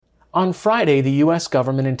On Friday, the U.S.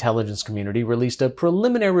 government intelligence community released a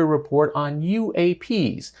preliminary report on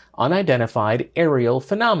UAPs, unidentified aerial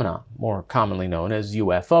phenomena, more commonly known as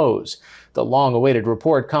UFOs. The long-awaited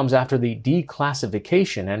report comes after the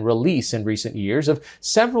declassification and release in recent years of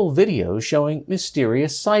several videos showing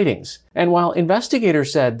mysterious sightings. And while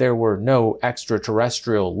investigators said there were no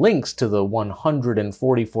extraterrestrial links to the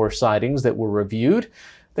 144 sightings that were reviewed,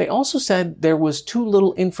 they also said there was too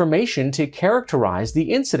little information to characterize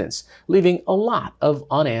the incidents, leaving a lot of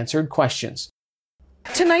unanswered questions.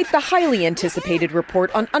 Tonight, the highly anticipated report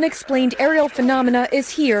on unexplained aerial phenomena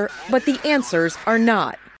is here, but the answers are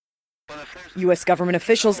not. U.S. government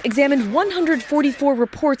officials examined 144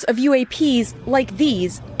 reports of UAPs like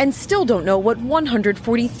these and still don't know what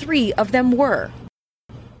 143 of them were.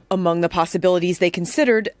 Among the possibilities they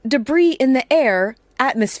considered, debris in the air,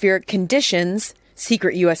 atmospheric conditions,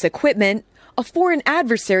 secret U.S. equipment, a foreign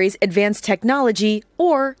adversary's advanced technology,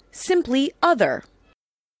 or simply other.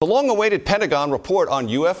 The long-awaited Pentagon report on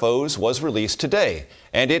UFOs was released today,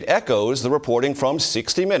 and it echoes the reporting from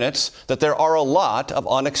 60 Minutes that there are a lot of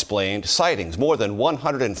unexplained sightings, more than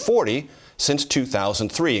 140 since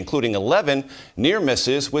 2003, including 11 near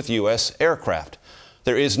misses with U.S. aircraft.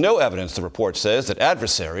 There is no evidence, the report says, that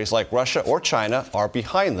adversaries like Russia or China are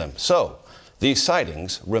behind them. So, these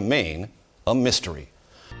sightings remain a mystery.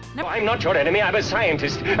 No, I'm not your enemy. I'm a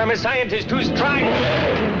scientist. I'm a scientist who's trying.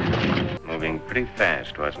 Moving pretty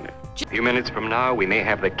fast, wasn't it? A few minutes from now, we may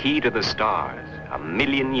have the key to the stars.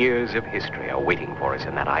 1,000,000 years of history are waiting for us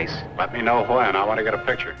in that ice. Let me know when. I want to get a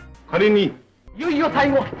picture.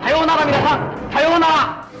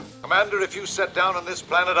 Commander, if you set down on this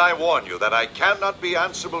planet, I warn you that I cannot be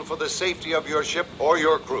answerable for the safety of your ship or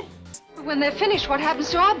your crew. When they're finished, what happens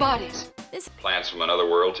to our bodies? Plants from another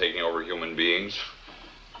world taking over human beings.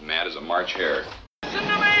 Mad as a March hare. Listen to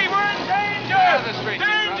me, we're in danger!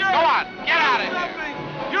 Danger! Go on, get out of here!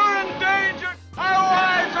 You're in danger! Our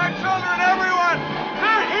wives, our children, everyone!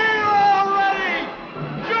 They're here already!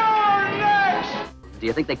 You're next! Do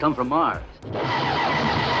you think they come from Mars?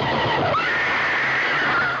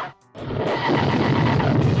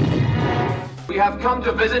 We have come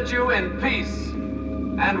to visit you in peace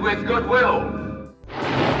and with goodwill.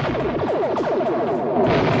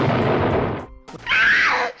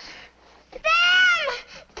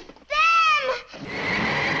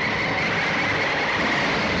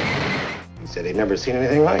 He said he'd never seen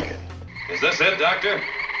anything like it. Is this it, Doctor?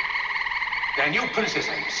 They're new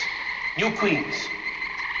princesses, new queens.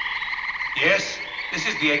 Yes, this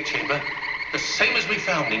is the egg chamber, the same as we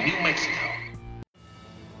found in New Mexico.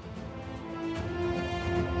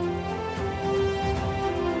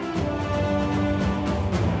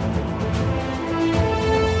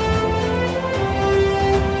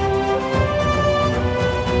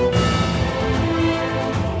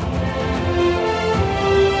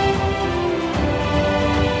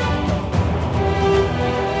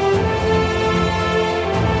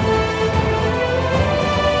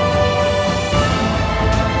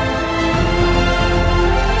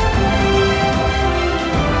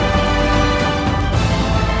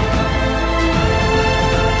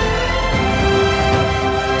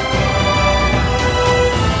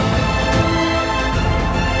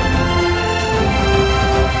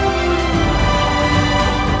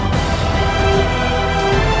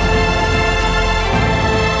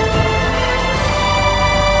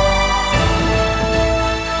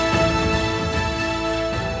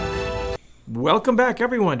 Welcome back,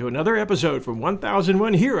 everyone, to another episode from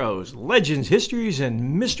 1001 Heroes, Legends, Histories,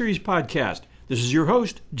 and Mysteries podcast. This is your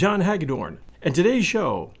host, John Hagedorn. And today's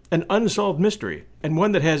show, an unsolved mystery, and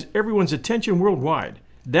one that has everyone's attention worldwide.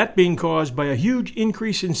 That being caused by a huge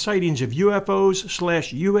increase in sightings of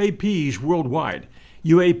UFOs/UAPs worldwide.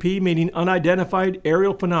 UAP meaning unidentified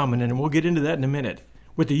aerial phenomenon, and we'll get into that in a minute.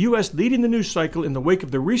 With the U.S. leading the news cycle in the wake of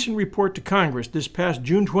the recent report to Congress this past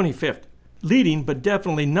June 25th. Leading, but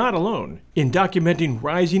definitely not alone, in documenting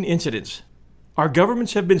rising incidents. Our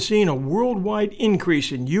governments have been seeing a worldwide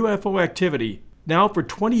increase in UFO activity now for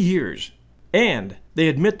 20 years. And they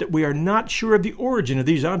admit that we are not sure of the origin of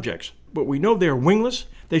these objects, but we know they are wingless,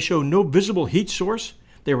 they show no visible heat source,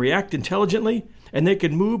 they react intelligently, and they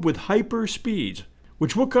can move with hyper speeds,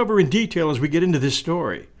 which we'll cover in detail as we get into this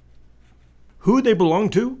story. Who they belong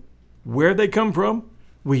to, where they come from,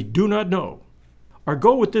 we do not know. Our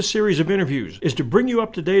goal with this series of interviews is to bring you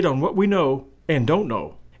up to date on what we know and don't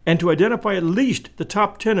know, and to identify at least the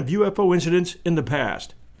top 10 of UFO incidents in the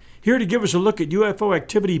past. Here to give us a look at UFO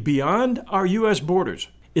activity beyond our U.S. borders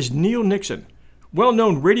is Neil Nixon,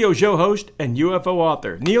 well-known radio show host and UFO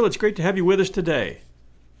author. Neil, it's great to have you with us today.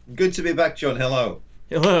 Good to be back, John. Hello.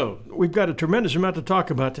 Hello. We've got a tremendous amount to talk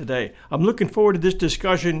about today. I'm looking forward to this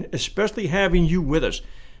discussion, especially having you with us,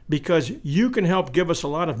 because you can help give us a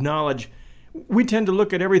lot of knowledge. We tend to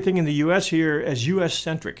look at everything in the U.S. here as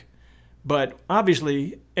U.S.-centric. But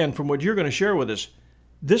obviously, and from what you're going to share with us,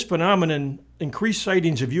 this phenomenon, increased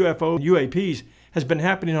sightings of UFO, UAPs, has been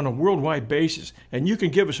happening on a worldwide basis. And you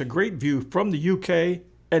can give us a great view from the UK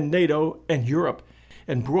and NATO and Europe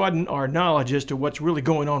and broaden our knowledge as to what's really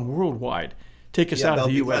going on worldwide. Take us out of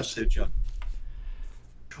the U.S.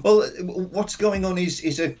 Well, what's going on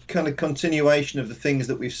is a kind of continuation of the things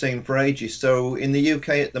that we've seen for ages. So in the UK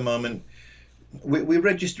at the moment, we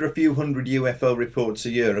register a few hundred UFO reports a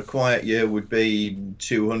year. A quiet year would be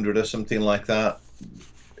 200 or something like that.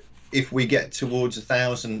 If we get towards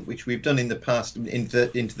 1,000, which we've done in the past, into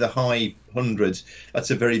the high hundreds, that's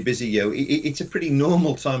a very busy year. It's a pretty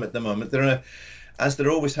normal time at the moment. There are, as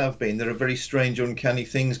there always have been, there are very strange, uncanny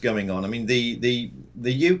things going on. I mean, the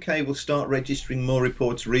UK will start registering more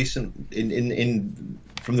reports from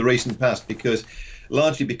the recent past,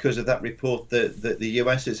 largely because of that report that the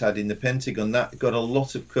US has had in the Pentagon. That got a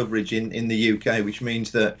lot of coverage in the UK, which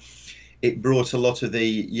means that it brought a lot of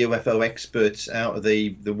the UFO experts out of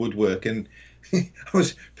the woodwork. And I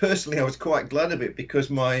was quite glad of it,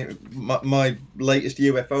 because my latest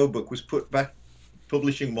UFO book was put back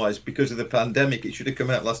publishing-wise because of the pandemic. It should have come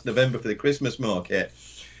out last November for the Christmas market.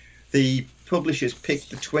 The publishers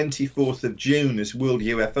picked the 24th of June as World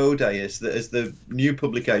UFO Day as the new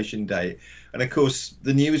publication date. And of course,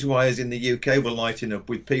 the news wires in the UK were lighting up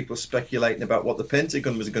with people speculating about what the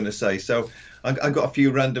Pentagon was going to say. So I got a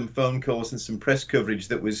few random phone calls and some press coverage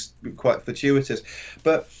that was quite fortuitous.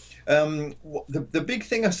 But the big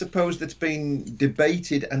thing, I suppose, that's been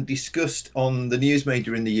debated and discussed on the news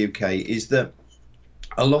media in the UK is that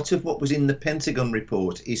a lot of what was in the Pentagon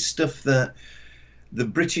report is stuff that the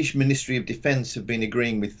British Ministry of Defence have been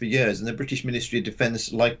agreeing with for years. And the British Ministry of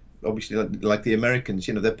Defence, like the Americans,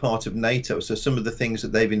 they're part of NATO. So some of the things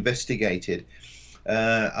that they've investigated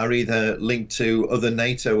are either linked to other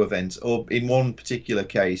NATO events, or in one particular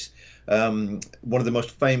case, one of the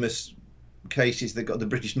most famous cases that got the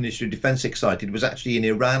British Ministry of Defence excited was actually in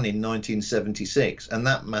Iran in 1976. And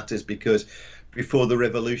that matters because before the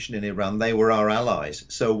revolution in Iran, they were our allies.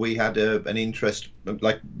 So we had an interest,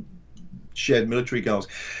 like shared military goals.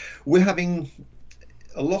 We're having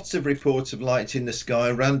lots of reports of lights in the sky,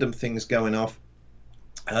 random things going off.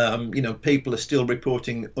 People are still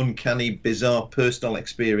reporting uncanny, bizarre personal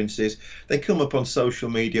experiences. They come up on social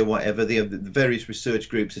media, whatever. The various research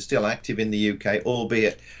groups are still active in the UK,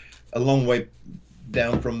 albeit a long way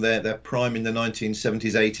down from their prime in the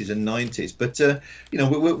 1970s, 80s and 90s. But,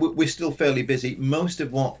 we're still fairly busy. Most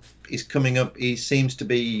of what is coming up seems to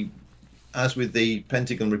be, as with the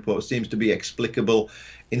Pentagon report, seems to be explicable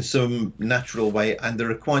in some natural way. And there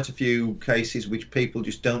are quite a few cases which people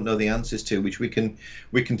just don't know the answers to, which we can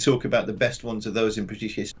talk about. The best ones of those in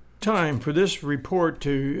British history. Time for this report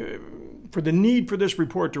for the need for this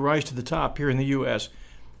report to rise to the top here in the U.S.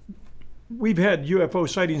 We've had UFO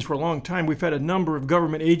sightings for a long time. We've had a number of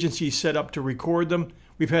government agencies set up to record them.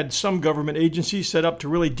 We've had some government agencies set up to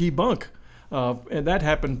really debunk, and that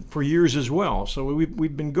happened for years as well. So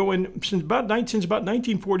we've been going since about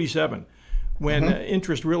 1947, when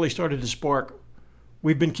interest really started to spark.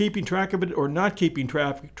 We've been keeping track of it or not keeping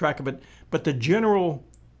track of it, but the general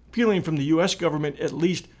feeling from the U.S. government, at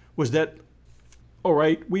least, was that, all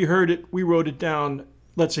right, we heard it, we wrote it down,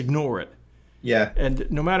 let's ignore it. Yeah. And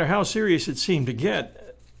no matter how serious it seemed to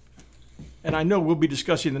get, and I know we'll be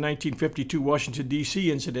discussing the 1952 Washington,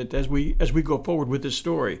 D.C. incident as we go forward with this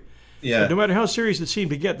story. Yeah. But no matter how serious it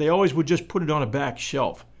seemed to get, they always would just put it on a back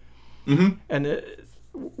shelf. Mm-hmm. And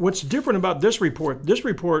what's different about this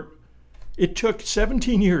report, it took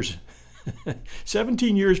 17 years.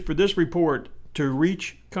 17 years for this report to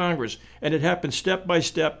reach Congress. And it happened step by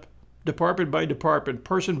step, department by department,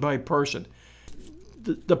 person by person.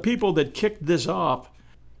 The people that kicked this off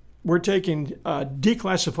were taking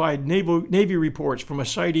declassified Navy reports from a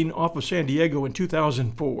sighting off of San Diego in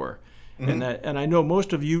 2004. Mm-hmm. And I know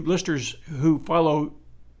most of you listeners who follow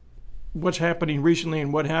what's happening recently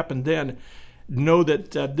and what happened then know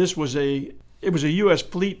that it was a U.S.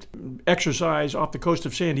 fleet exercise off the coast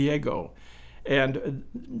of San Diego.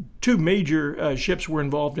 And two major ships were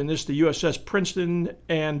involved in this, the USS Princeton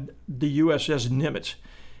and the USS Nimitz.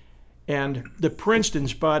 And the Princeton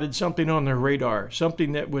spotted something on their radar,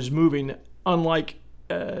 something that was moving unlike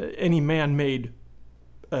any man-made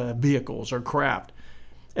vehicles or craft.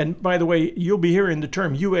 And by the way, you'll be hearing the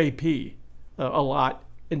term UAP a lot.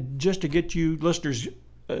 And just to get you listeners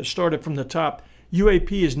started from the top,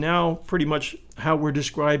 UAP is now pretty much how we're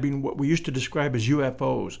describing what we used to describe as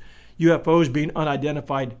UFOs. UFOs being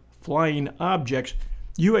unidentified flying objects,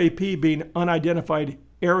 UAP being unidentified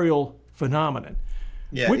aerial phenomenon.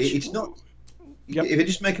 Yeah, it's not. Yep. If I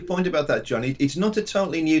just make a point about that, John, it's not a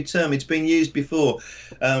totally new term. It's been used before.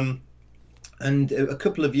 And a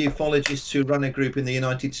couple of ufologists who ran a group in the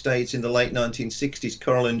United States in the late 1960s,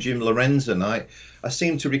 Carl and Jim Lorenzen, I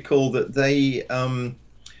seem to recall that they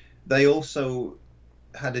also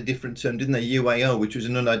had a different term, didn't they? UAO, which was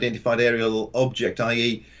an unidentified aerial object,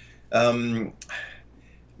 i.e.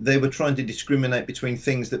 They were trying to discriminate between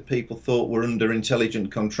things that people thought were under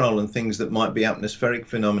intelligent control and things that might be atmospheric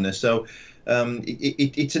phenomena. So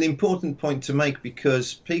it's an important point to make,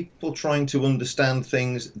 because people trying to understand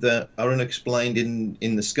things that are unexplained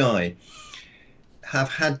in the sky have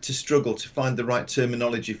had to struggle to find the right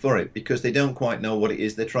terminology for it, because they don't quite know what it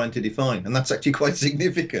is they're trying to define, and that's actually quite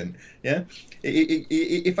significant. Yeah,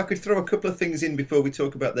 if I could throw a couple of things in before we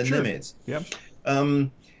talk about the Nimitz. Yeah.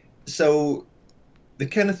 So the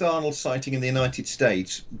Kenneth Arnold sighting in the United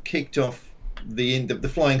States kicked off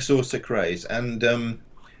the flying saucer craze, and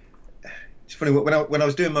it's funny, when I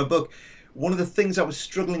was doing my book, one of the things I was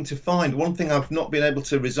struggling to find, one thing I've not been able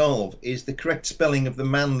to resolve, is the correct spelling of the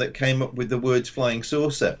man that came up with the words flying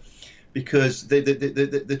saucer, because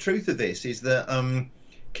the truth of this is that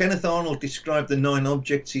Kenneth Arnold described the 9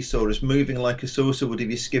 objects he saw as moving like a saucer would if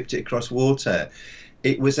you skipped it across water.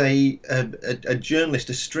 It was a journalist,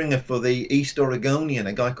 a stringer for the East Oregonian,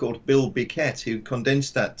 a guy called Bill Biquette, who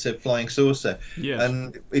condensed that to flying saucer. Yes.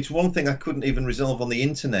 And it's one thing I couldn't even resolve on the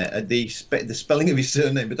internet, the spelling of his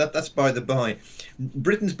surname, but that's by the by.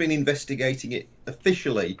 Britain's been investigating it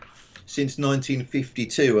officially since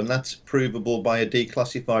 1952, and that's provable by a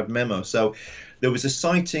declassified memo. So there was a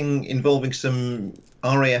sighting involving some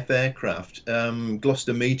RAF aircraft,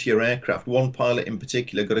 Gloucester Meteor aircraft. One pilot in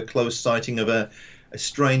particular got a close sighting of a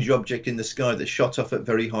strange object in the sky that shot off at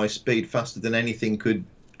very high speed, faster than anything could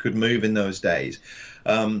move in those days.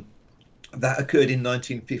 That occurred in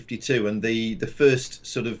 1952, and the first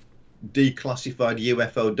sort of declassified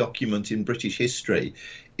UFO document in British history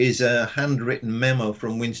is a handwritten memo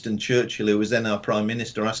from Winston Churchill, who was then our Prime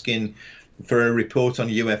Minister, asking for a report on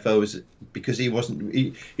UFOs, because he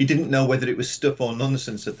didn't know whether it was stuff or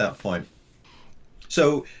nonsense at that point.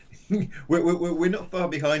 So we're not far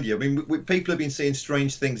behind you. I mean, people have been seeing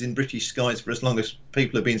strange things in British skies for as long as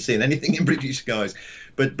people have been seeing anything in British skies.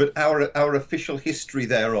 But our official history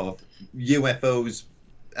thereof, UFOs,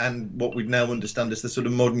 and what we now understand as the sort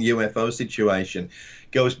of modern UFO situation,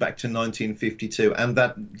 goes back to 1952, and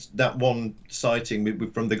that one sighting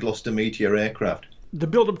from the Gloucester Meteor aircraft. The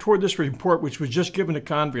build-up toward this report, which was just given to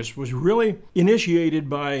Congress, was really initiated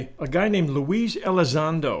by a guy named Luis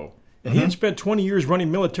Elizondo. And he had spent 20 years running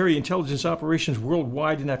military intelligence operations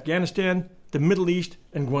worldwide in Afghanistan, the Middle East,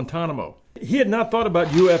 and Guantanamo. He had not thought about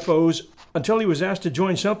UFOs until he was asked to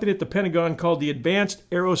join something at the Pentagon called the Advanced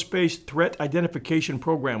Aerospace Threat Identification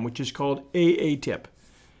Program, which is called AATIP.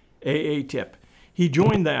 AATIP. He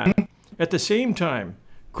joined that. At the same time,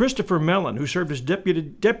 Christopher Mellon, who served as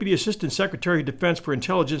Deputy Assistant Secretary of Defense for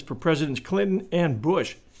Intelligence for Presidents Clinton and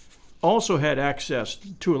Bush, also had access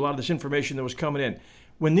to a lot of this information that was coming in.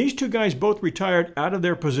 When these two guys both retired out of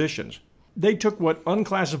their positions, they took what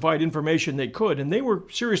unclassified information they could, and they were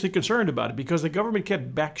seriously concerned about it because the government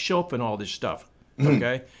kept back shelving all this stuff.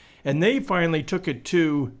 Okay, and they finally took it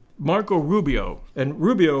to Marco Rubio, and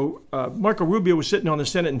Marco Rubio was sitting on the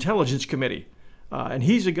Senate Intelligence Committee, and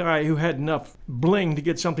he's a guy who had enough bling to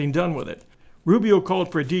get something done with it. Rubio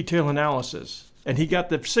called for a detailed analysis, and he got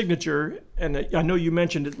the signature, and I know you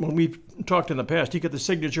mentioned it when we've talked in the past, he got the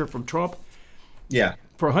signature from Trump. Yeah.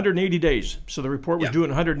 For 180 days. So the report was due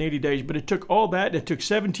in 180 days, but it took all that, and it took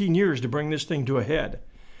 17 years to bring this thing to a head.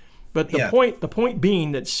 But the point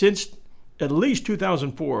being that since at least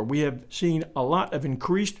 2004, we have seen a lot of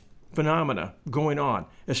increased phenomena going on,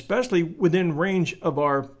 especially within range of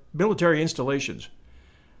our military installations,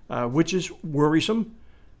 which is worrisome,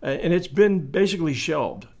 and it's been basically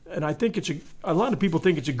shelved. And I think a lot of people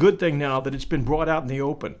think it's a good thing now that it's been brought out in the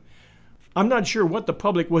open. I'm not sure what the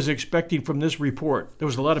public was expecting from this report. There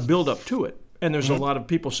was a lot of buildup to it. And there's a lot of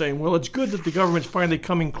people saying, well, it's good that the government's finally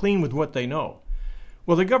coming clean with what they know.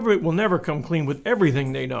 Well, the government will never come clean with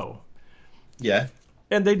everything they know. Yeah.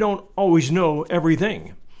 And they don't always know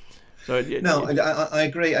everything. So I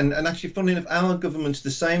agree. And actually, funnily enough, our government's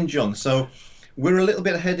the same, John. So we're a little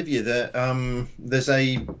bit ahead of you there. There's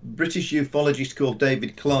a British ufologist called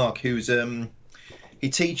David Clarke who's... He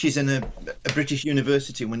teaches in a British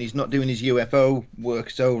university when he's not doing his UFO work.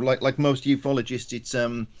 So, like most ufologists,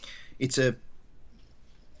 it's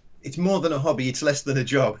it's more than a hobby, it's less than a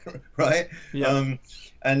job, right? Yeah.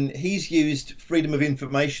 And he's used freedom of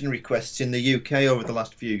information requests in the UK over the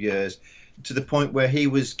last few years to the point where he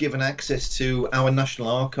was given access to our national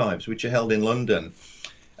archives, which are held in London.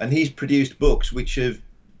 And he's produced books which have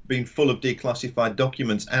been full of declassified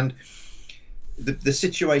documents. And the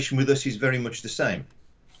situation with us is very much the same.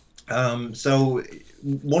 So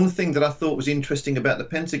one thing that I thought was interesting about the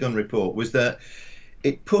Pentagon report was that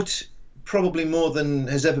it put, probably more than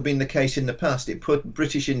has ever been the case in the past, it put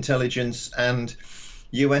British intelligence and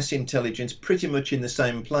US intelligence pretty much in the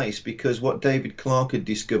same place, because what David Clarke had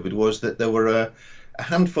discovered was that there were a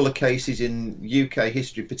handful of cases in UK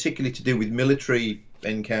history, particularly to do with military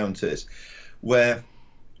encounters, where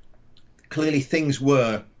clearly things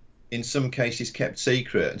were in some cases kept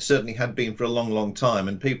secret, and certainly had been for a long, long time,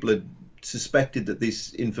 and people had suspected that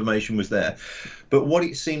this information was there. But what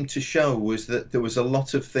it seemed to show was that there was a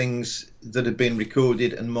lot of things that had been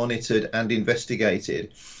recorded and monitored and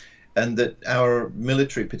investigated, and that our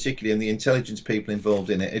military, particularly, and the intelligence people involved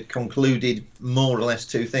in it, had concluded more or less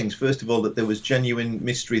two things. First of all, that there was genuine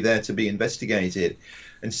mystery there to be investigated,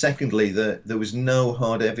 and secondly, that there was no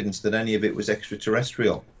hard evidence that any of it was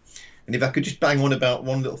extraterrestrial. And if I could just bang on about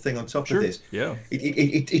one little thing on top of this, yeah,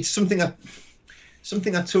 it's something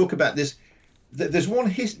I talk about. There's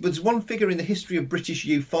one figure in the history of British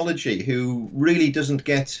ufology who really doesn't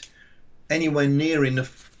get anywhere near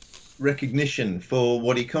enough recognition for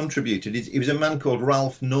what he contributed. He was a man called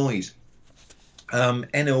Ralph Noyes,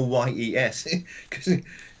 Noyes, because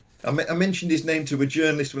I mentioned his name to a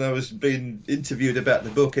journalist when I was being interviewed about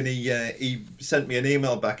the book, and he sent me an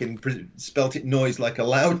email back and spelt it noise like a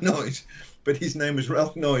loud noise, but his name was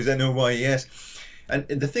Ralph Noyes, Noyes. And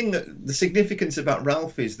the significance about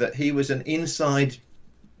Ralph is that he was he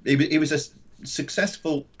was a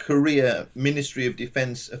successful career Ministry of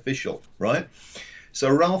Defence official, right? So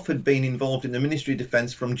Ralph had been involved in the Ministry of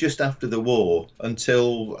Defence from just after the war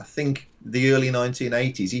until, I think, the early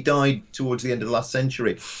 1980s. He died towards the end of the last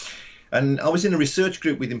century. And I was in a research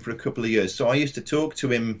group with him for a couple of years, so I used to talk to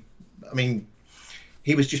him. I mean,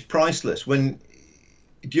 he was just priceless.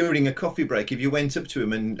 During a coffee break, if you went up to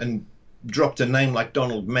him and dropped a name like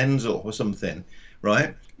Donald Menzel or something,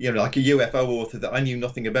 right? Like a UFO author that I knew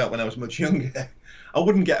nothing about when I was much younger, I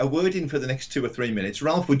wouldn't get a word in for the next 2 or 3 minutes.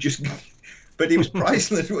 Ralph would just... But he was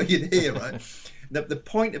priceless what you'd hear, right? The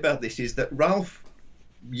point about this is that Ralph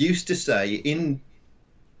used to say in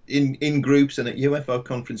groups and at UFO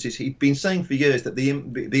conferences, he'd been saying for years that the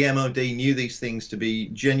MOD knew these things to be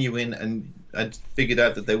genuine and had figured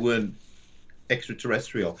out that they weren't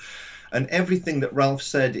extraterrestrial. And everything that Ralph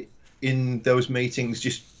said in those meetings,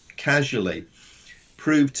 just casually,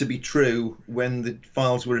 proved to be true when the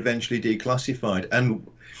files were eventually declassified. And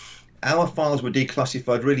our files were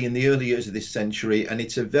declassified really in the early years of this century, and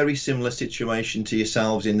it's a very similar situation to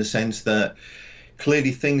yourselves in the sense that clearly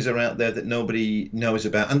things are out there that nobody knows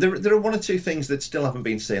about. And there are one or two things that still haven't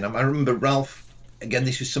been seen. I remember Ralph, again,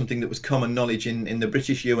 this was something that was common knowledge in the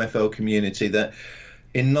British UFO community, that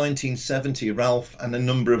in 1970, Ralph and a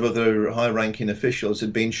number of other high-ranking officials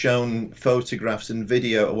had been shown photographs and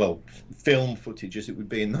film footage, as it would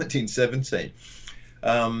be in 1970,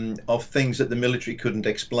 of things that the military couldn't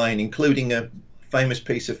explain, including a famous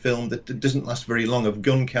piece of film that doesn't last very long, of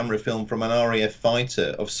gun camera film from an RAF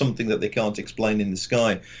fighter of something that they can't explain in the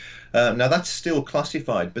sky. Now that's still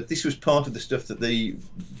classified, but this was part of the stuff that the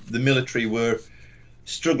military were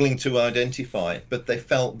struggling to identify, but they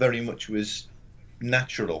felt very much was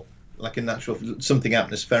natural, like a natural, something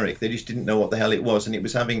atmospheric. They just didn't know what the hell it was, and it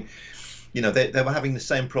was having... they were having the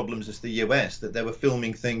same problems as the US, that they were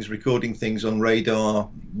filming things, recording things on radar,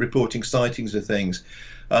 reporting sightings of things.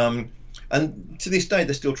 And to this day,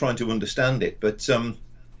 they're still trying to understand it. But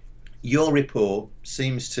your report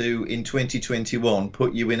seems to, in 2021,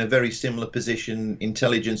 put you in a very similar position,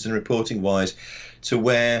 intelligence and reporting-wise, to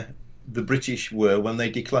where the British were when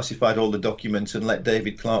they declassified all the documents and let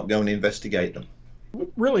David Clarke go and investigate them.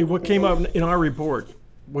 Really, what came out in our report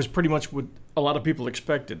was pretty much what a lot of people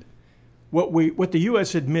expected. What the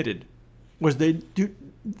U.S. admitted was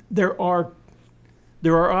there are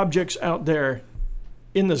objects out there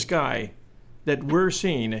in the sky that we're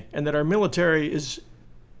seeing and that our military is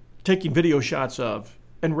taking video shots of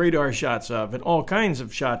and radar shots of and all kinds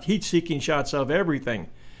of shots, heat-seeking shots of, everything,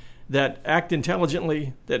 that act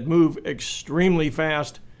intelligently, that move extremely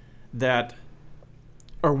fast, that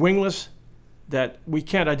are wingless, that we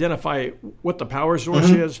can't identify what the power source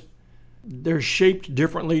is. They're shaped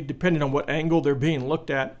differently depending on what angle they're being looked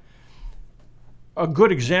at. A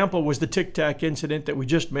good example was the Tic-Tac incident that we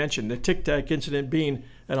just mentioned. The Tic-Tac incident being,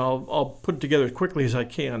 and I'll put it together as quickly as I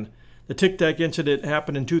can, The Tic-Tac incident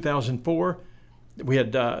happened in 2004. We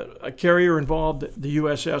had a carrier involved, the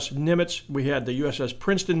USS Nimitz. We had the USS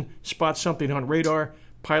Princeton spot something on radar.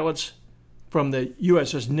 Pilots from the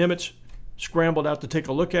USS Nimitz scrambled out to take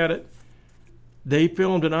a look at it. They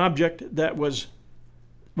filmed an object that was,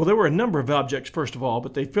 well, there were a number of objects, first of all,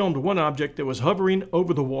 but they filmed one object that was hovering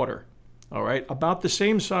over the water, all right, about the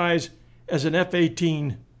same size as an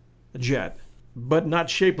F-18 jet, but not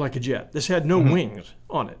shaped like a jet. This had no wings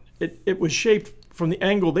on it. It was shaped from the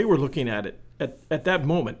angle they were looking at it at that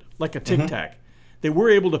moment, like a Tic-Tac. They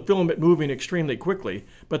were able to film it moving extremely quickly,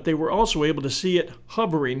 but they were also able to see it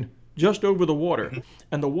hovering just over the water,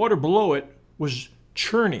 and the water below it was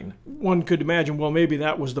churning. One could imagine, well, maybe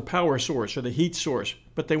that was the power source or the heat source,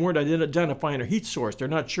 but they weren't identifying a heat source. They're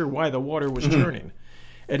not sure why the water was churning.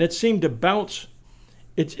 And it seemed to bounce.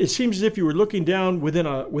 It seems as if you were looking down within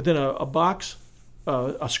a box,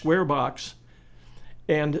 a square box,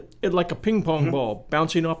 and it like a ping pong ball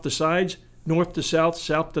bouncing off the sides, north to south,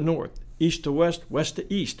 south to north, east to west, west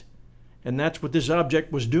to east. And that's what this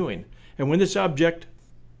object was doing. And when this object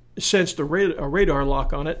sensed a radar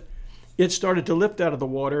lock on it, it started to lift out of the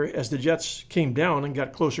water as the jets came down and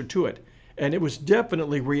got closer to it. And it was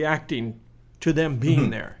definitely reacting to them being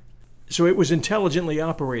there. So it was intelligently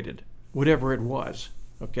operated, whatever it was.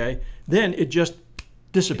 Okay? Then it just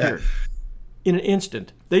disappeared in an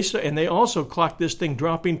instant. They also clocked this thing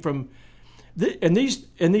dropping from these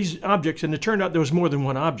objects, and it turned out there was more than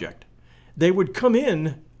one object. They would come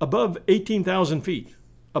in above 18,000 feet,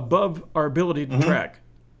 above our ability to track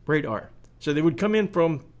radar. So they would come in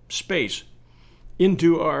from space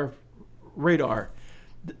into our radar.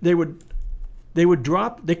 They could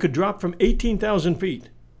drop from 18,000 feet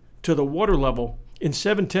to the water level in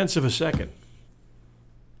 0.7 of a second.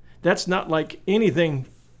 That's not like anything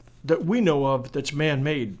that we know of that's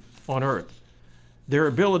man-made on Earth. Their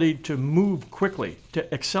ability to move quickly,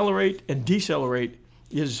 to accelerate and decelerate,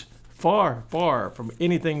 is far, far from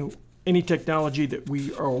any technology that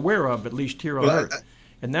we are aware of, at least here on Earth.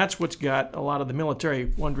 And that's what's got a lot of the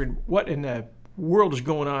military wondering what in the world is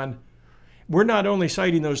going on. We're not only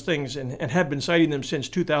citing those things and have been citing them since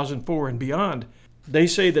 2004 and beyond. They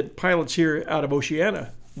say that pilots here out of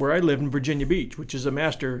Oceana, where I live in Virginia Beach, which is a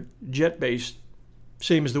master jet base,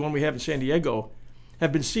 same as the one we have in San Diego,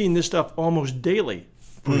 have been seeing this stuff almost daily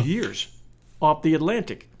for years off the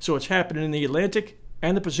Atlantic. So it's happening in the Atlantic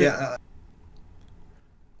and the Pacific.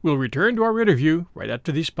 We'll return to our interview right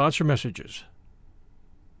after these sponsor messages.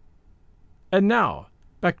 And now,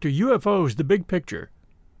 back to UFOs, the Big Picture,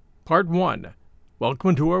 Part 1,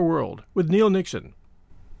 Welcome to Our World, with Neil Nixon.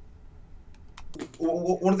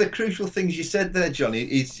 One of the crucial things you said there, Johnny,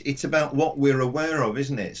 is it's about what we're aware of,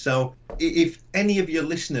 isn't it? So if any of your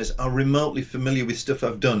listeners are remotely familiar with stuff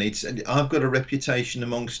I've done, I've got a reputation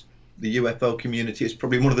amongst the UFO community as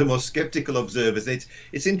probably one of the most skeptical observers.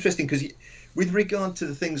 It's interesting because with regard to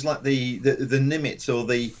the things like the Nimitz or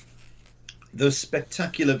those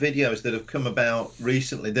spectacular videos that have come about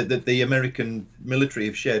recently, that the American military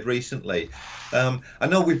have shared recently. I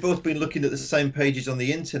know we've both been looking at the same pages on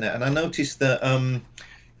the internet, and I noticed that on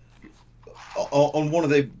one of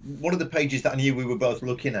the pages that I knew we were both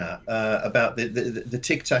looking at about the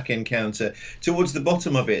Tic-Tac encounter, towards the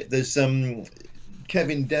bottom of it, there's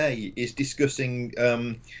Kevin Day is discussing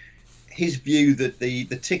his view that the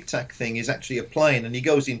Tic-Tac thing is actually a plane, and he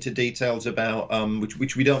goes into details about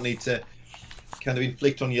which we don't need to kind of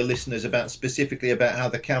inflict on your listeners about specifically about how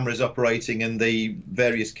the camera is operating and the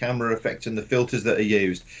various camera effects and the filters that are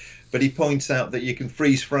used. But he points out that you can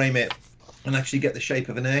freeze frame it and actually get the shape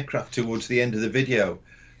of an aircraft towards the end of the video.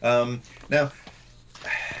 Now,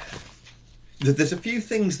 there's a few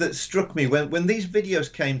things that struck me when these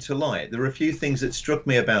videos came to light. There were a few things that struck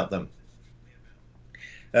me about them.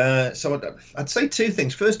 So I'd say two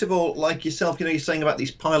things. First of all, like yourself, you're saying about these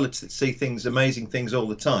pilots that see things, amazing things all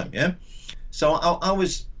the time, yeah? So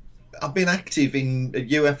I've been active in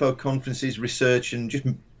UFO conferences, research, and just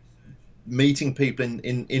meeting people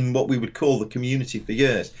in what we would call the community for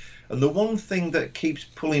years. And the one thing that keeps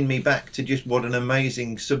pulling me back to just what an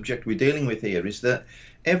amazing subject we're dealing with here is that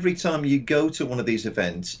every time you go to one of these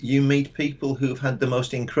events, you meet people who've had the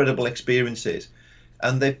most incredible experiences,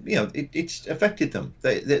 and it's affected them.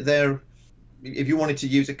 They're, if you wanted to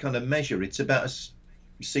use a kind of measure, it's about as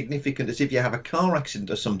significant as if you have a car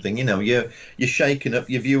accident or something. You're shaken up,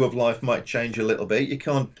 your view of life might change a little bit, you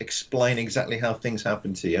can't explain exactly how things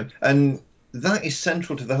happen to you, and that is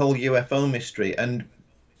central to the whole UFO mystery. And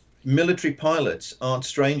military pilots aren't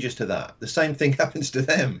strangers to that. The same thing happens to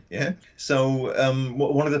them. So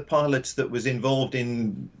one of the pilots that was involved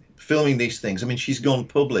in filming these things. I mean, she's gone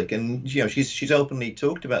public, and she's openly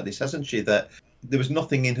talked about this, hasn't she? That there was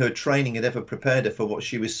nothing in her training that ever prepared her for what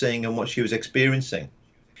she was seeing and what she was experiencing.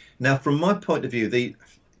 Now, from my point of view,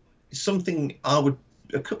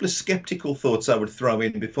 a couple of skeptical thoughts I would throw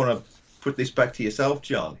in before I put this back to yourself,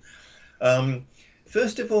 John.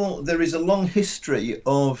 First of all, there is a long history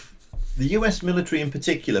of the US military in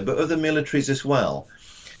particular, but other militaries as well,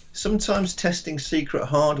 sometimes testing secret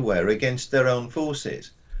hardware against their own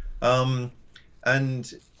forces.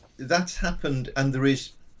 And that's happened, and there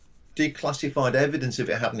is declassified evidence of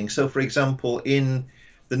it happening. So, for example, in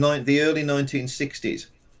the early 1960s,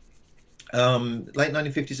 late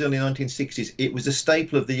 1950s, early 1960s, it was a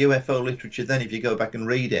staple of the UFO literature then, if you go back and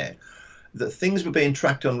read it, that things were being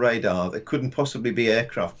tracked on radar that couldn't possibly be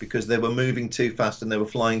aircraft because they were moving too fast and they were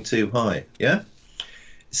flying too high. Yeah?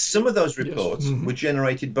 Some of those reports were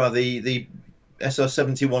generated by the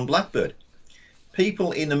SR-71 Blackbird.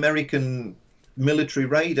 People in American military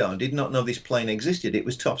radar did not know this plane existed. It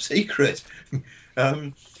was top secret.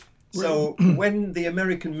 So when the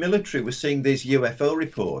American military was seeing these UFO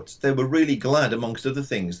reports, they were really glad, amongst other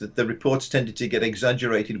things, that the reports tended to get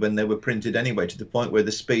exaggerated when they were printed anyway, to the point where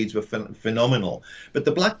the speeds were phenomenal. But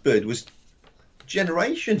the Blackbird was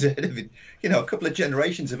generations ahead of it, a couple of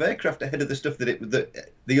generations of aircraft ahead of the stuff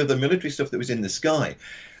the other military stuff that was in the sky.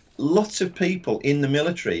 Lots of people in the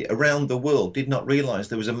military around the world did not realize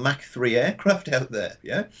there was a Mach 3 aircraft out there,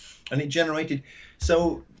 yeah? And it generated...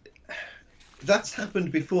 So that's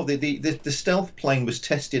happened before. The stealth plane was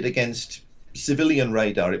tested against civilian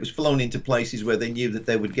radar. It was flown into places where they knew that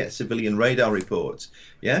they would get civilian radar reports,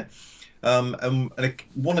 yeah? And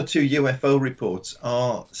one or two UFO reports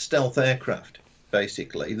are stealth aircraft,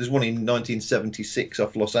 basically. There's one in 1976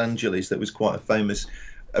 off Los Angeles that was quite a famous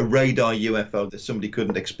radar UFO that somebody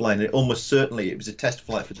couldn't explain. It almost certainly it was a test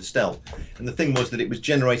flight for the stealth. And the thing was that it was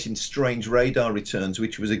generating strange radar returns,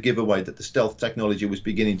 which was a giveaway that the stealth technology was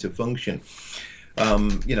beginning to function.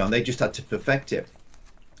 And they just had to perfect it.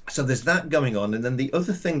 So there's that going on. And then the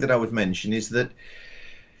other thing that I would mention is that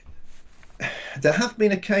there have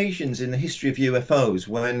been occasions in the history of UFOs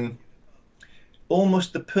when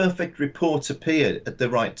almost the perfect reports appeared at the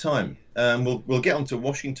right time. We'll get on to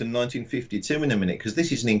Washington 1952 in a minute, because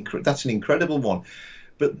this is that's an incredible one.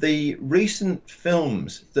 But the recent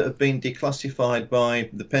films that have been declassified by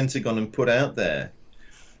the Pentagon and put out there,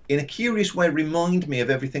 in a curious way, remind me of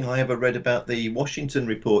everything I ever read about the Washington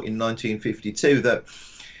report in 1952, that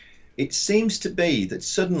it seems to be that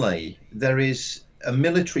suddenly there is a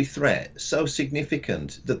military threat so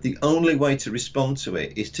significant that the only way to respond to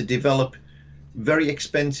it is to develop very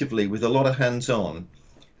expensively, with a lot of hands-on,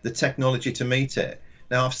 the technology to meet it.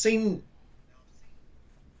 Now, I've seen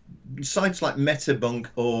sites like Metabunk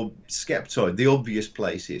or Skeptoid, the obvious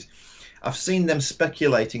places. I've seen them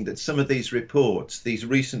speculating that some of these reports, these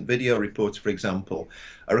recent video reports, for example,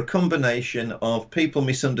 are a combination of people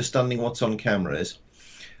misunderstanding what's on cameras,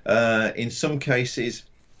 in some cases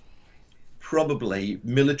probably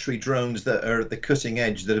military drones that are at the cutting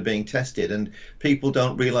edge that are being tested, and people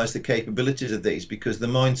don't realize the capabilities of these because the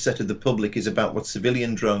mindset of the public is about what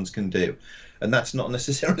civilian drones can do, and that's not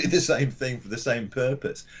necessarily the same thing for the same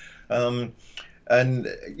purpose. And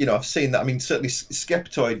I've seen that. I mean, certainly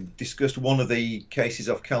Skeptoid discussed one of the cases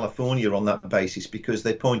of California on that basis, because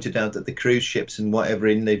they pointed out that the cruise ships and whatever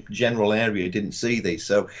in the general area didn't see these.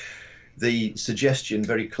 So the suggestion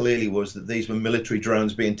very clearly was that these were military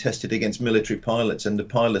drones being tested against military pilots, and the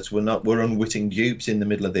pilots were unwitting dupes in the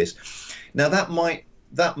middle of this. Now that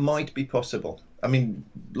might be possible. I mean,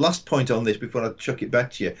 last point on this before I chuck it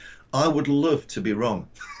back to you, I would love to be wrong.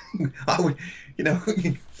 I would,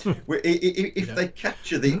 if they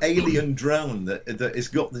capture the alien drone that has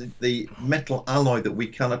got the metal alloy that we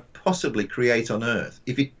cannot possibly create on Earth,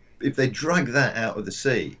 if they drag that out of the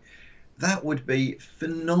sea, that would be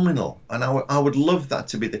phenomenal, and I would love that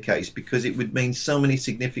to be the case, because it would mean so many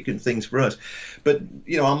significant things for us. But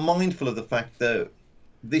I'm mindful of the fact that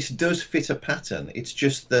this does fit a pattern. It's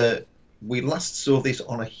just that we last saw this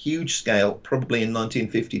on a huge scale probably in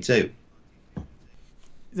 1952.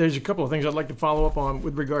 There's a couple of things I'd like to follow up on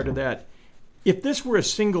with regard to that. If this were a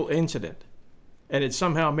single incident and it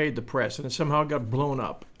somehow made the press and it somehow got blown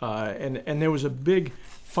up, and there was a big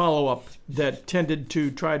follow-up that tended to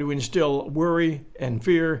try to instill worry and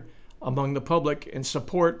fear among the public and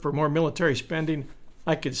support for more military spending,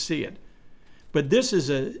 I could see it. But this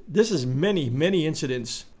is many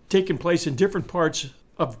incidents taking place in different parts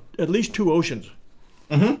of at least two oceans,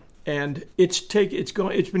 and it's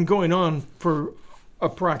been going on for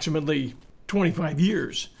approximately 25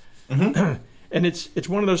 years, and it's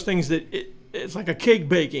one of those things that it's like a cake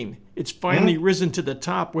baking. It's finally risen to the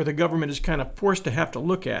top where the government is kind of forced to have to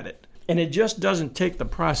look at it. And it just doesn't take the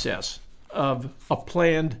process of a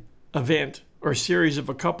planned event or a series of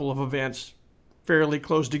a couple of events fairly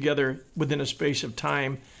close together within a space of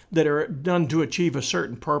time that are done to achieve a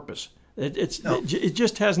certain purpose. It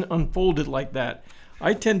just hasn't unfolded like that.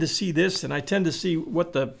 I tend to see this, and I tend to see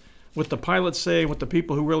what the pilots say, what the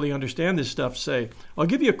people who really understand this stuff say. I'll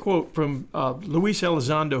give you a quote from Luis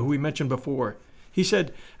Elizondo, who we mentioned before. He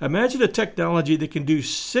said, "Imagine a technology that can do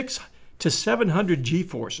 600 to 700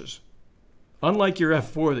 G-forces, unlike your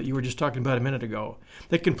F-4 that you were just talking about a minute ago,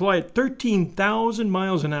 that can fly at 13,000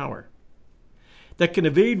 miles an hour, that can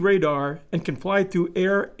evade radar and can fly through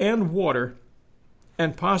air and water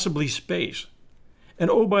and possibly space. And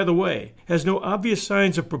oh, by the way, has no obvious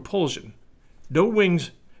signs of propulsion, no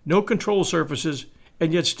wings, no control surfaces,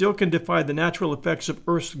 and yet still can defy the natural effects of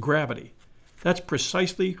Earth's gravity." That's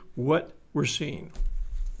precisely what we're seeing.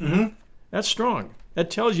 Mm-hmm. That's strong. That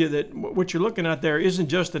tells you that what you're looking at there isn't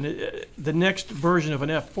just the next version of an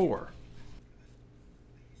F-4.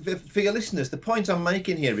 For your listeners, the point I'm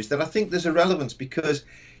making here is that I think there's a relevance because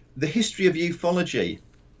the history of ufology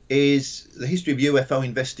the history of UFO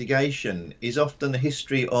investigation is often a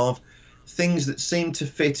history of things that seem to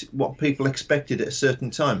fit what people expected at a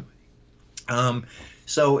certain time.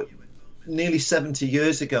 So nearly 70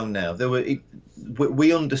 years ago now,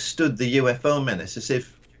 we understood the UFO menace as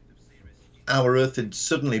if our Earth had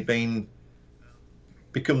suddenly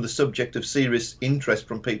become the subject of serious interest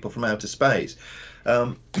from people from outer space,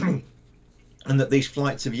 and that these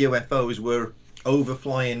flights of UFOs were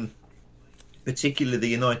overflying particularly the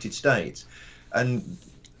United States, and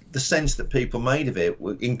the sense that people made of it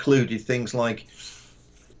included things like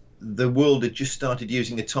the world had just started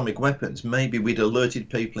using atomic weapons. Maybe we'd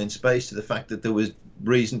alerted people in space to the fact that there was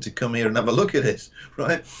reason to come here and have a look at this,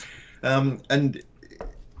 right? And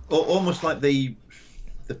almost like the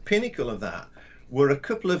pinnacle of that were a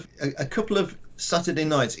couple of Saturday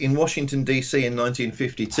nights in Washington DC in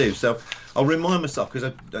 1952. So I'll remind myself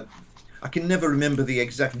because I can never remember the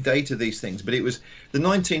exact date of these things, but it was the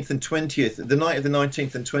 19th and 20th, the night of the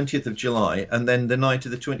 19th and 20th of July, and then the night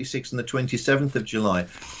of the 26th and the 27th of July.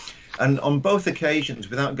 And on both occasions,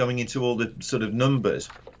 without going into all the sort of numbers,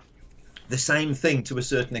 the same thing to a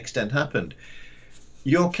certain extent happened.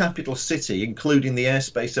 Your capital city, including the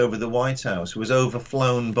airspace over the White House, was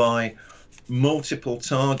overflown by multiple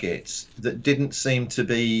targets that didn't seem to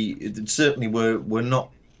be, that certainly were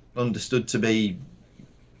not understood to be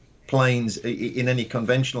planes in any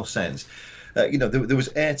conventional sense. There was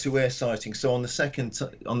air-to-air sightings. So on the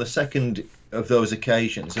second of those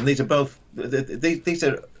occasions, and these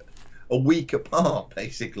are a week apart,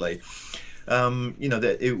 basically.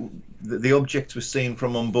 The object was seen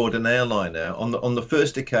from on board an airliner. On the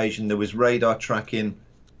first occasion, there was radar tracking.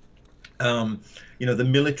 The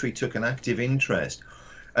military took an active interest.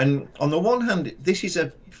 And on the one hand, this is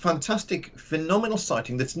a fantastic, phenomenal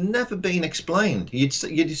sighting that's never been explained. You'd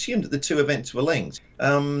assume that the two events were linked.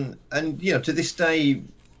 And to this day,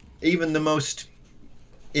 even the most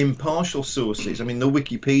impartial sources, I mean, the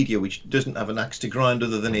Wikipedia, which doesn't have an axe to grind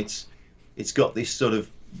other than it's got this sort of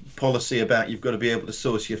policy about you've got to be able to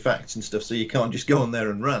source your facts and stuff, so you can't just go on there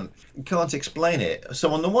and rant. You can't explain it.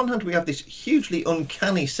 So on the one hand, we have this hugely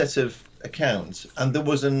uncanny set of accounts, and there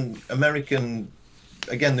was an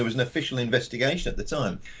official investigation at the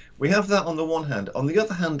time. We have that on the one hand. On the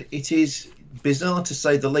other hand, it is bizarre to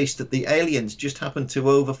say the least that the aliens just happened to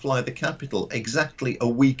overfly the Capitol exactly a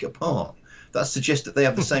week apart. That suggests that they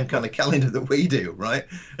have the same kind of calendar that we do, right?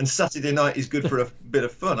 And Saturday night is good for a bit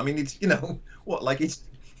of fun. I mean, it's,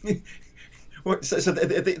 so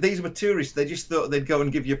these were tourists. They just thought they'd go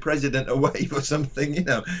and give your president a wave or something,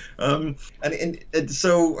 and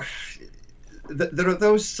so there are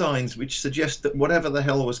those signs which suggest that whatever the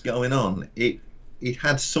hell was going on, it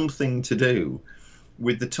had something to do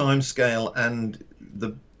with the timescale and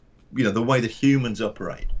the way that humans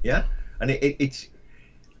operate. Yeah, and it's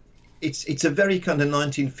a very kind of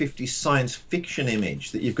 1950s science fiction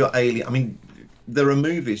image that you've got alien. I mean, there are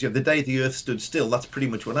movies. The day the Earth stood still. That's pretty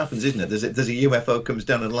much what happens, isn't it? There's a UFO comes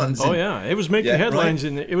down and lands. Oh yeah, it was making headlines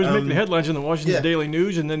right? making headlines in the Washington Daily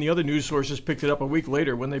News, and then the other news sources picked it up a week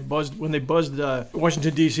later when they buzzed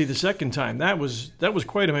Washington D.C. the second time. That was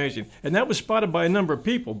quite amazing, and that was spotted by a number of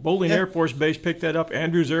people. Bowling Air Force Base picked that up.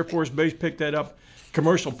 Andrews Air Force Base picked that up.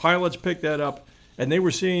 Commercial pilots picked that up, and they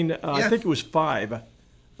were seeing. I think it was 5.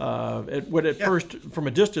 What at first, from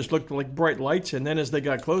a distance, looked like bright lights, and then as they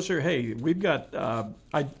got closer, hey, we've got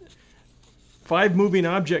 5 moving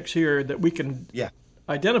objects here that we can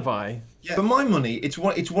identify. Yeah. For my money, it's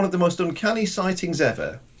one of the most uncanny sightings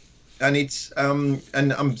ever, And it's and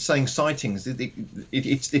I'm saying sightings.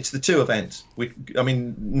 It's the two events.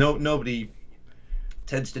 Nobody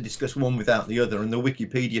tends to discuss one without the other, and the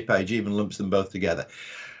Wikipedia page even lumps them both together.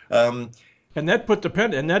 And that brought the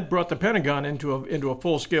Pentagon into a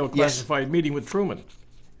full-scale classified meeting with Truman,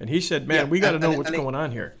 and he said, "Man, we got to know what's going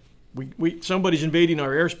on here. Somebody's invading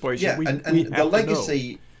our airspace." Yeah, and the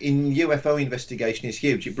legacy in UFO investigation is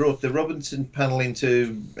huge. It brought the Robinson panel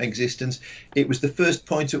into existence. It was the first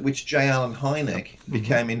point at which J. Allen Hynek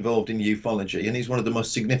became involved in ufology, and he's one of the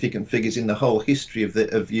most significant figures in the whole history of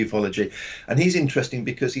ufology. And he's interesting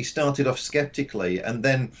because he started off skeptically, and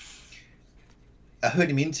then I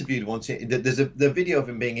heard him interviewed once. There's the video of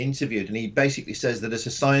him being interviewed, and he basically says that as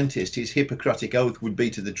a scientist, his Hippocratic oath would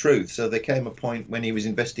be to the truth. So there came a point when he was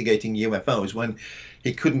investigating UFOs when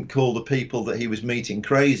he couldn't call the people that he was meeting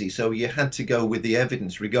crazy. So you had to go with the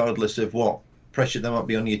evidence, regardless of what pressure there might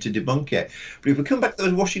be on you to debunk it. But if we come back to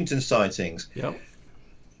those Washington sightings,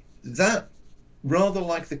 that, rather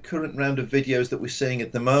like the current round of videos that we're seeing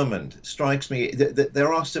at the moment, strikes me that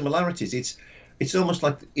there are similarities. It's almost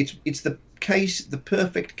like it's the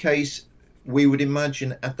perfect case we would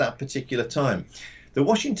imagine at that particular time. The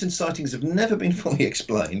Washington sightings have never been fully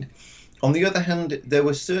explained. On the other hand, there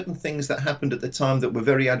were certain things that happened at the time that were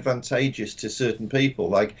very advantageous to certain people,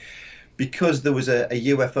 like because there was a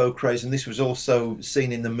UFO craze, and this was also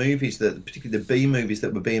seen in the movies, particularly the B movies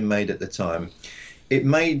that were being made at the time. It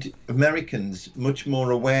made Americans much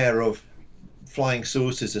more aware of flying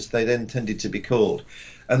saucers, as they then tended to be called.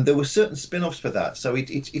 And there were certain spin-offs for that. So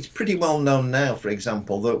it's pretty well known now, for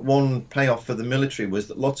example, that one payoff for the military was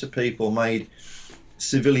that lots of people made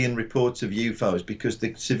civilian reports of UFOs because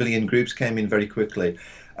the civilian groups came in very quickly.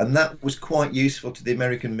 And that was quite useful to the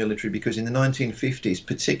American military because in the 1950s,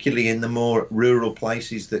 particularly in the more rural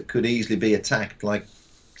places that could easily be attacked, like,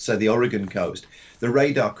 say, the Oregon coast, the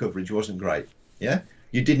radar coverage wasn't great. Yeah,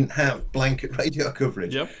 you didn't have blanket radar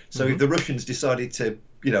coverage. So if the Russians decided to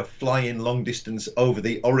fly in long distance over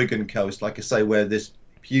the Oregon coast, like I say, where there's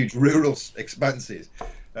huge rural expanses,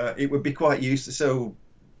 it would be quite useful. So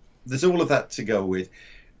there's all of that to go with.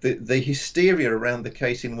 The hysteria around the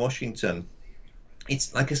case in Washington,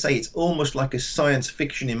 it's like I say, it's almost like a science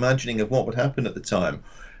fiction imagining of what would happen at the time.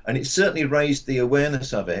 And it certainly raised the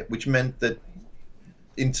awareness of it, which meant that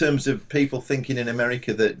in terms of people thinking in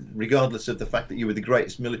America that regardless of the fact that you were the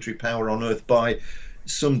greatest military power on earth by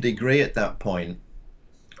some degree at that point,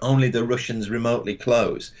 only the Russians remotely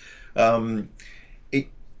close.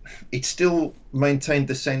 It still maintained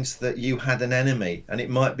the sense that you had an enemy, and it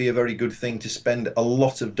might be a very good thing to spend a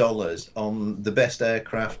lot of dollars on the best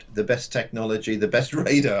aircraft, the best technology, the best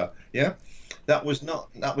radar. Yeah, that was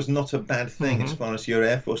not a bad thing as far as your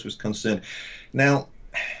Air Force was concerned. Now,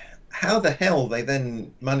 how the hell they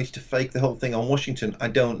then managed to fake the whole thing on Washington, I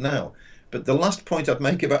don't know. But the last point I'd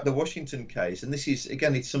make about the Washington case, and this is,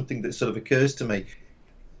 again, it's something that sort of occurs to me.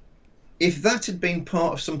 If that had been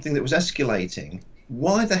part of something that was escalating,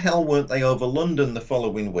 why the hell weren't they over London the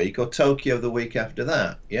following week or Tokyo the week after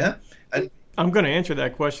that? Yeah? And I'm going to answer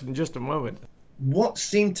that question in just a moment. What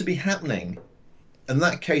seemed to be happening, and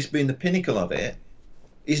that case being the pinnacle of it,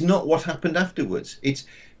 is not what happened afterwards.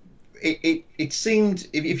 It seemed,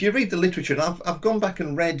 if you read the literature, and I've gone back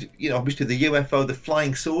and read, obviously the UFO, the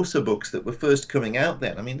flying saucer books that were first coming out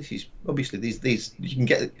then. I mean, this is obviously these you can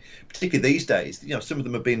get, particularly these days, some of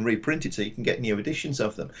them have been reprinted, so you can get new editions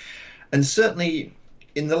of them. And certainly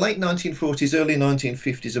in the late 1940s, early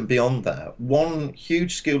 1950s and beyond that, one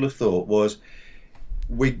huge school of thought was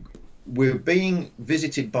we're being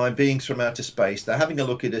visited by beings from outer space. They're having a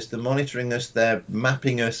look at us, they're monitoring us, they're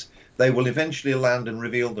mapping us. They will eventually land and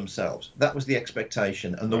reveal themselves. That was the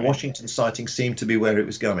expectation, and the Washington sighting seemed to be where it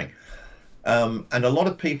was going. And a lot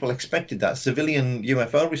of people expected that. Civilian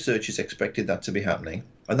UFO researchers expected that to be happening,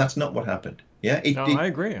 and that's not what happened. Yeah, I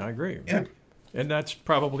agree. Yeah. And that's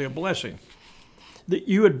probably a blessing.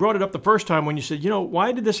 You had brought it up the first time when you said,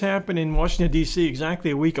 why did this happen in Washington, D.C. exactly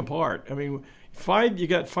a week apart? I mean, you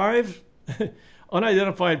got five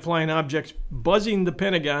unidentified flying objects buzzing the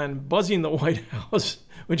Pentagon, buzzing the White House,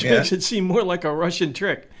 which makes it seem more like a Russian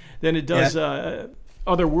trick than it does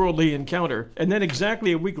otherworldly encounter. And then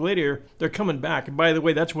exactly a week later, they're coming back. And by the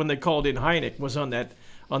way, that's when they called in Hynek, was on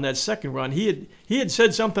that second run. He had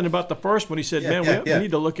said something about the first one. He said, we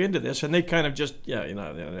need to look into this. And they kind of just,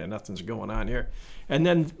 nothing's going on here. And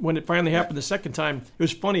then when it finally happened the second time, it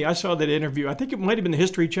was funny. I saw that interview. I think it might have been the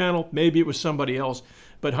History Channel. Maybe it was somebody else.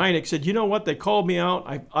 But Hynek said, you know what? They called me out.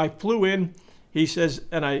 I flew in, he says,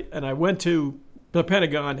 and I went to the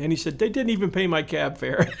Pentagon, and he said, they didn't even pay my cab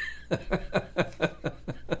fare.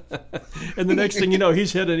 And the next thing you know,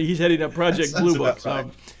 he's heading up Project Blue Book.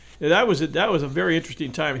 That was a very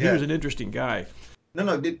interesting time. He was an interesting guy.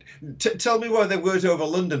 No. Tell me why they weren't over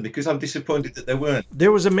London, because I'm disappointed that they weren't.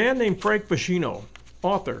 There was a man named Frank Vicino,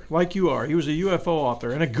 author, like you are. He was a UFO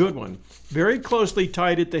author, and a good one. Very closely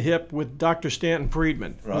tied at the hip with Dr. Stanton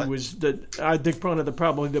Friedman, who was, I think,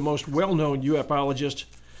 probably the most well-known ufologist,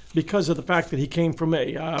 because of the fact that he came from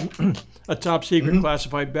a top-secret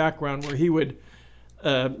classified background where he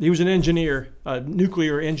was an engineer, a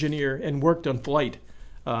nuclear engineer, and worked on flight,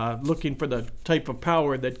 looking for the type of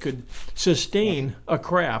power that could sustain a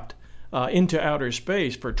craft into outer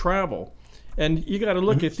space for travel. And you got to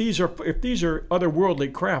look, if these are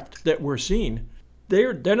otherworldly craft that we're seeing,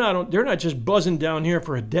 they're not just buzzing down here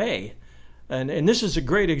for a day, and this is a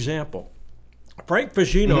great example. Frank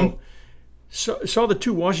Vicino saw the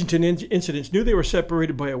two Washington incidents, knew they were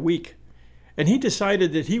separated by a week, and he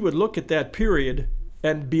decided that he would look at that period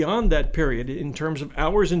and beyond that period in terms of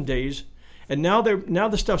hours and days. And now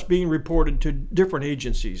the stuff's being reported to different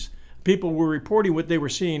agencies. People were reporting what they were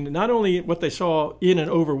seeing, not only what they saw in and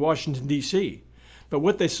over Washington, D.C., but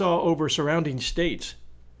what they saw over surrounding states,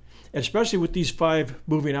 especially with these 5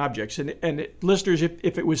 moving objects. And listeners,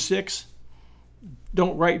 if it was 6,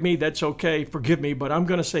 don't write me, that's okay, forgive me, but I'm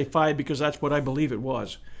going to say 5 because that's what I believe it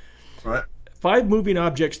was. Right. 5 moving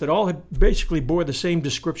objects that all had basically bore the same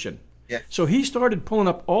description. Yeah. So he started pulling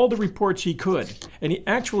up all the reports he could, and he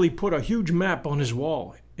actually put a huge map on his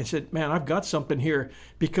wall and said, man, I've got something here,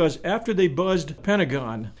 because after they buzzed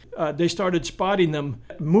Pentagon, they started spotting them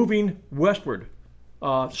moving westward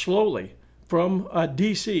slowly from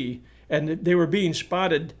D.C., and they were being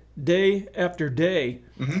spotted day after day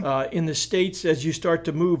in the states as you start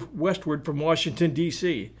to move westward from Washington,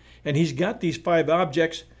 D.C. And he's got these 5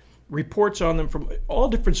 objects, reports on them from all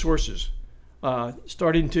different sources,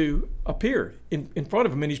 starting to appear in front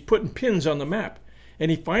of him, and he's putting pins on the map. And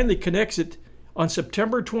he finally connects it on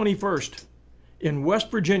September 21st in West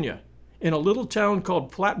Virginia, in a little town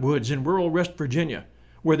called Flatwoods in rural West Virginia,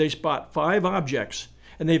 where they spot 5 objects.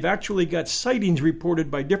 And they've actually got sightings reported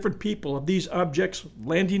by different people of these objects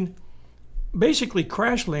landing, basically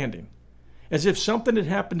crash landing, as if something had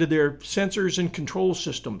happened to their sensors and control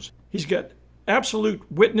systems. He's got absolute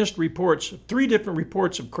witnessed reports, 3 different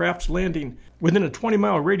reports of crafts landing within a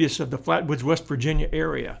 20-mile radius of the Flatwoods, West Virginia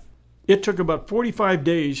area. It took about 45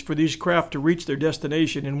 days for these craft to reach their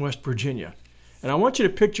destination in West Virginia. And I want you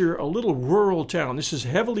to picture a little rural town. This is a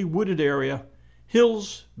heavily wooded area,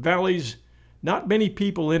 hills, valleys, not many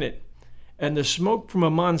people in it. And the smoke from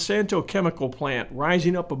a Monsanto chemical plant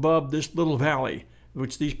rising up above this little valley,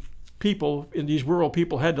 which these people, these rural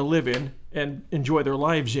people, had to live in and enjoy their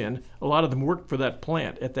lives in. A lot of them worked for that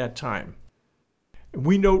plant at that time.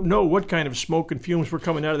 We don't know what kind of smoke and fumes were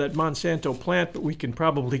coming out of that Monsanto plant, but we can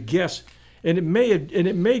probably guess. And it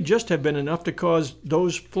may just have been enough to cause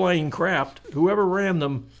those flying craft, whoever ran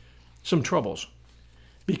them, some troubles.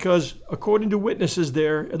 Because according to witnesses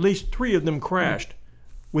there, at least 3 of them crashed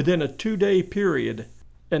within a 2-day period.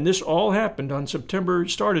 And this all happened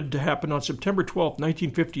started to happen on September 12th,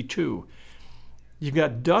 1952. You've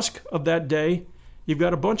got dusk of that day. You've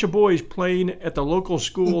got a bunch of boys playing at the local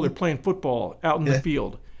school. They're playing football out in the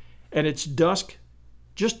field. And it's dusk,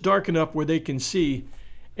 just dark enough where they can see.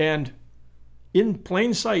 And in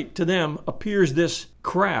plain sight to them appears this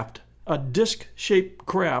craft, a disc-shaped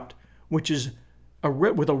craft, which is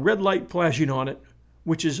with a red light flashing on it,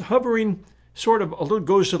 which is hovering sort of a little,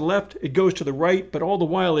 goes to the left, it goes to the right, but all the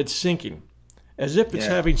while it's sinking, as if it's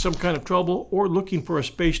having some kind of trouble or looking for a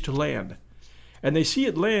space to land. And they see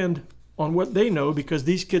it land on what they know, because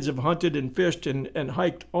these kids have hunted and fished and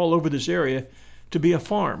hiked all over this area, to be a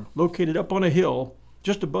farm located up on a hill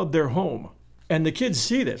just above their home. And the kids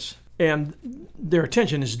see this, and their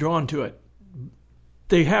attention is drawn to it.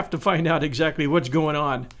 They have to find out exactly what's going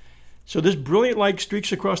on. So this brilliant light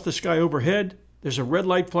streaks across the sky overhead. There's a red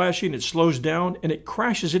light flashing, it slows down, and it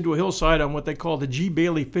crashes into a hillside on what they call the G.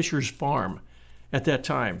 Bailey Fisher's farm at that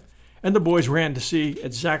time. And the boys ran to see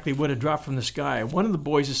exactly what had dropped from the sky. One of the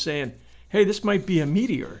boys is saying, hey, this might be a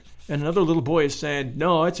meteor. And another little boy is saying,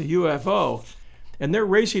 no, it's a UFO. And they're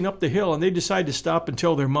racing up the hill, and they decide to stop and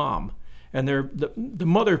tell their mom. And the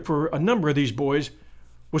mother for a number of these boys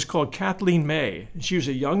was called Kathleen May. She was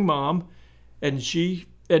a young mom, and she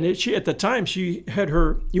at the time, she had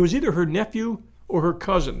it was either her nephew or her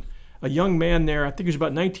cousin, a young man there. I think he was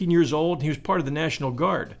about 19 years old, and he was part of the National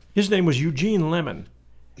Guard. His name was Eugene Lemon,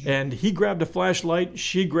 and he grabbed a flashlight,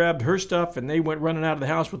 she grabbed her stuff, and they went running out of the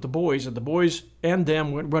house with the boys, and the boys and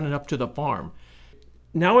them went running up to the farm.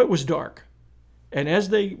 Now it was dark, and as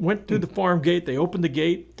they went through the farm gate, they opened the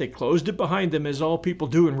gate, they closed it behind them, as all people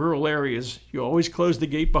do in rural areas. You always close the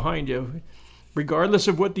gate behind you. regardless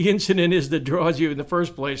of what the incident is that draws you in the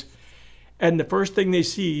first place. And the first thing they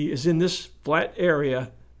see is in this flat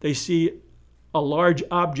area, they see a large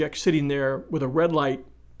object sitting there with a red light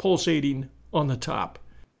pulsating on the top.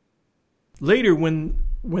 Later, when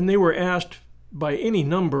they were asked by any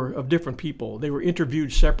number of different people, they were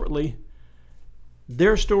interviewed separately.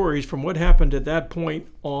 Their stories from what happened at that point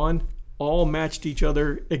on all matched each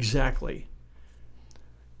other exactly.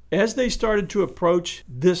 As they started to approach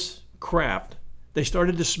this craft, they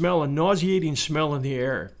started to smell a nauseating smell in the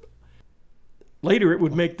air. Later, it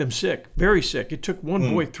would make them sick, very sick. It took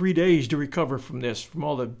one boy 3 days to recover from this, from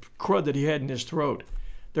all the crud that he had in his throat.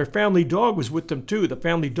 Their family dog was with them too. The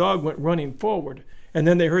family dog went running forward, and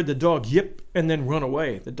then they heard the dog yip and then run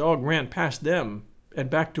away. The dog ran past them and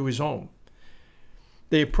back to his home.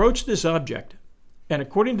 They approached this object, and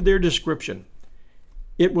according to their description,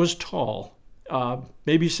 it was tall,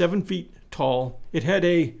 maybe 7 feet tall. It had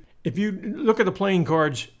if you look at the playing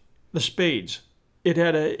cards, the spades, it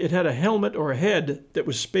had a helmet or a head that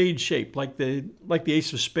was spade-shaped, like the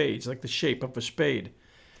ace of spades, like the shape of a spade.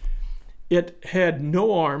 It had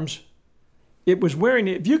no arms. It was wearing,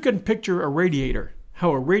 if you can picture a radiator,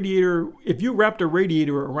 if you wrapped a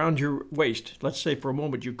radiator around your waist, let's say for a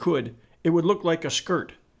moment you could, it would look like a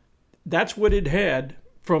skirt. That's what it had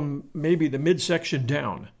from maybe the midsection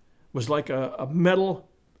down. It was like a metal,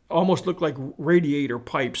 almost looked like radiator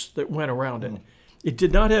pipes that went around it. It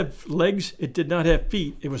did not have legs. It did not have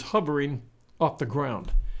feet. It was hovering off the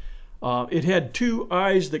ground. It had 2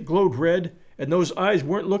 eyes that glowed red, and those eyes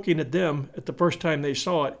weren't looking at them at the first time they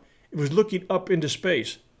saw it. It was looking up into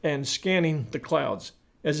space and scanning the clouds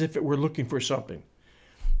as if it were looking for something.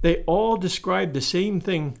 They all described the same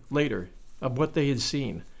thing later of what they had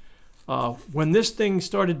seen. When this thing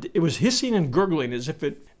started, it was hissing and gurgling as if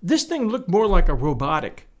this thing looked more like a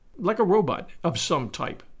robot of some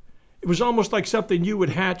type. It was almost like something you would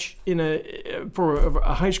hatch for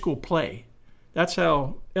a high school play. That's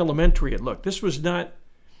how elementary it looked. This was not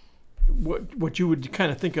what you would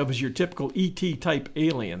kind of think of as your typical E.T. type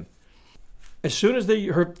alien. As soon as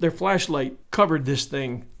their flashlight covered this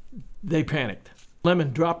thing, they panicked.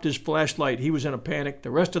 Lemon dropped his flashlight. He was in a panic.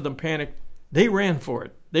 The rest of them panicked. They ran for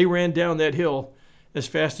it. They ran down that hill as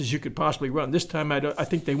fast as you could possibly run. This time, I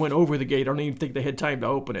think they went over the gate. I don't even think they had time to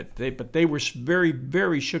open it. But they were very,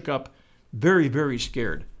 very shook up, very, very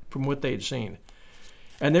scared from what they had seen.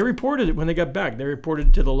 And they reported it when they got back. They reported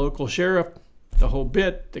it to the local sheriff, the whole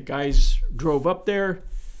bit. The guys drove up there,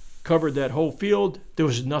 covered that whole field. There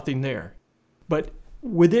was nothing there. But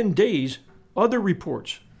within days, other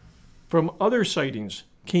reports from other sightings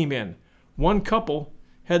came in. One couple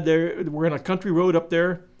were in a country road up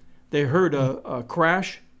there. They heard a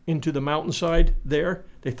crash into the mountainside there.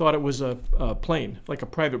 They thought it was a plane, like a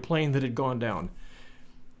private plane that had gone down.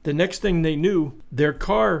 The next thing they knew, their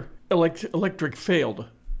car electric failed,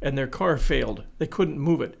 and their car failed. They couldn't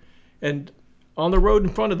move it. And on the road in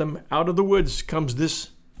front of them, out of the woods, comes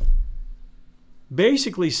this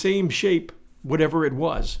basically same shape, whatever it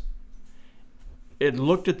was. It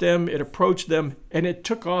looked at them, it approached them, and it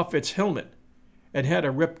took off its helmet and had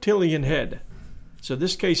a reptilian head. So in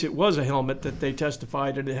this case, it was a helmet that they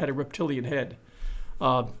testified, and it had a reptilian head.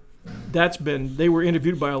 They were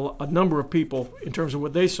interviewed by a number of people in terms of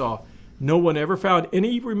what they saw. No one ever found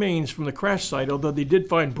any remains from the crash site, although they did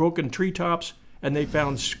find broken treetops and they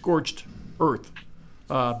found scorched earth.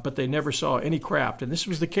 But they never saw any craft. And this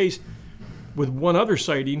was the case with one other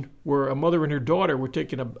sighting where a mother and her daughter were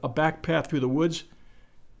taking a back path through the woods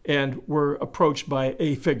and were approached by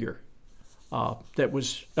a figure that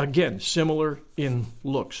was, again, similar in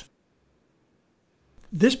looks.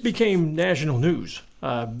 This became national news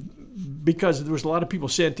because there was a lot of people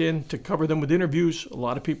sent in to cover them with interviews. A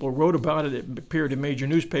lot of people wrote about it. It appeared in major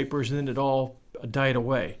newspapers, and then it all died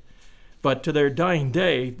away. But to their dying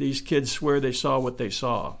day, these kids swear they saw what they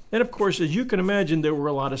saw. And of course, as you can imagine, there were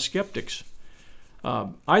a lot of skeptics.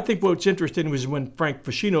 I think what's interesting was when Frank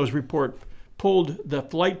Ficino's report pulled the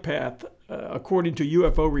flight path, according to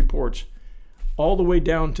UFO reports, all the way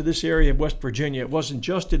down to this area of West Virginia. It wasn't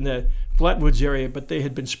just in the Flatwoods area, but they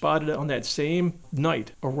had been spotted on that same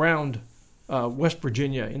night around West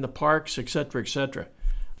Virginia in the parks, etc., etc.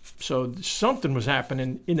 So something was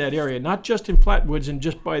happening in that area, not just in Flatwoods and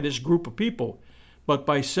just by this group of people, but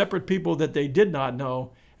by separate people that they did not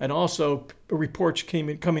know, and also reports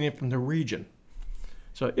coming in from the region.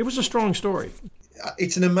 So it was a strong story.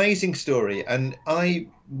 It's an amazing story, and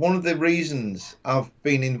one of the reasons I've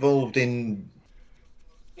been involved in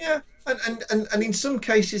And in some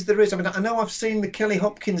cases there is. I mean, I know I've seen the Kelly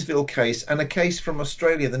Hopkinsville case and a case from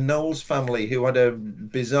Australia, the Knowles family, who had a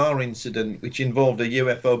bizarre incident which involved a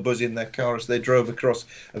UFO buzz in their car as they drove across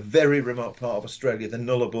a very remote part of Australia, the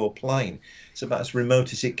Nullarbor Plain. It's about as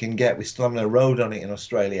remote as it can get. We still have no road on it in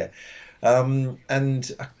Australia.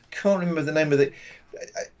 And I can't remember the name of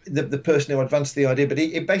the person who advanced the idea, but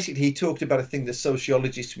he talked about a thing that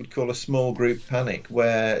sociologists would call a small group panic,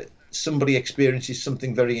 where somebody experiences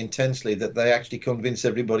something very intensely that they actually convince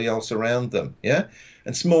everybody else around them. Yeah.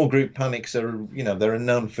 And small group panics are, they're a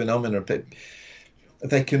known phenomenon.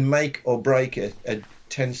 They can make or break a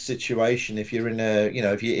tense situation. If you're in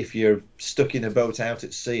if you're stuck in a boat out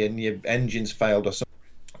at sea and your engine's failed or something.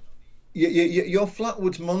 Your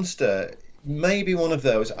Flatwoods Monster may be one of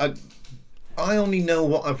those. I only know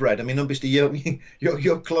what I've read. I mean, obviously,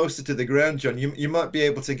 you're closer to the ground, John. You might be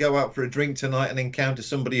able to go out for a drink tonight and encounter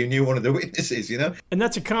somebody who knew one of the witnesses, And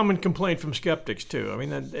that's a common complaint from skeptics, too. I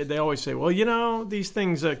mean, they always say, well, these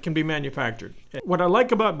things can be manufactured. What I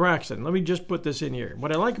like about Braxton, let me just put this in here.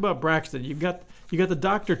 What I like about Braxton, you got the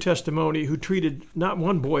doctor testimony who treated not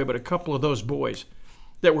one boy, but a couple of those boys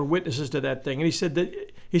that were witnesses to that thing. And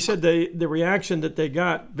he said the reaction that they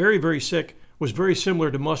got, very, very sick, was very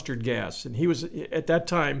similar to mustard gas. And he was, at that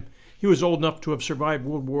time, he was old enough to have survived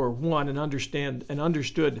World War I and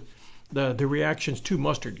understood the reactions to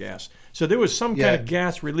mustard gas. So there was some kind of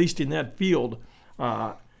gas released in that field.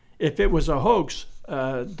 If it was a hoax,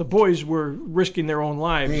 the boys were risking their own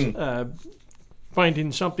lives,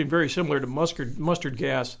 finding something very similar to mustard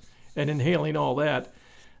gas and inhaling all that.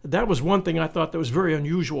 That was one thing I thought that was very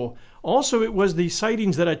unusual. Also, it was the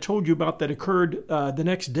sightings that I told you about that occurred the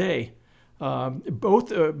next day.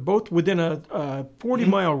 Both within a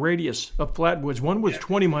 40-mile radius of Flatwoods. One was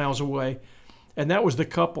 20 miles away, and that was the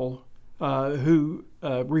couple who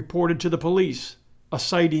reported to the police a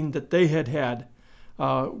sighting that they had.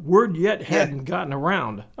 Word yet hadn't gotten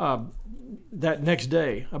around that next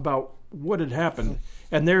day about what had happened,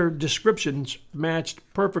 and their descriptions matched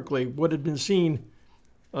perfectly what had been seen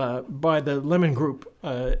by the Lemon Group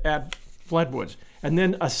at Flatwoods. And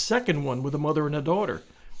then a second one with a mother and a daughter.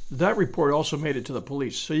 That report also made it to the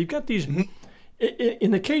police. So you've got these.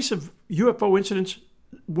 In the case of UFO incidents,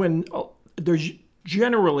 when there's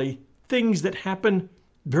generally things that happen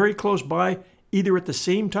very close by, either at the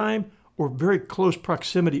same time or very close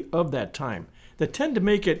proximity of that time, that tend to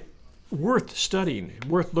make it worth studying,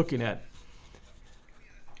 worth looking at.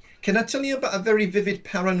 Can I tell you about a very vivid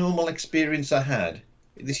paranormal experience I had?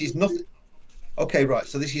 This is not. Okay, right.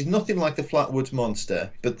 So this is nothing like the Flatwoods Monster,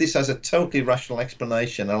 but this has a totally rational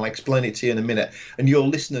explanation. I'll explain it to you in a minute, and your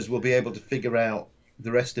listeners will be able to figure out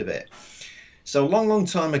the rest of it. So long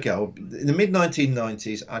time ago, in the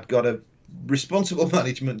mid-1990s, I'd got a responsible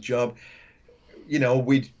management job.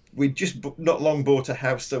 We'd just not long bought a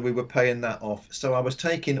house, so we were paying that off. So I was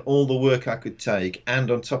taking all the work I could take, and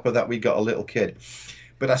on top of that, we got a little kid.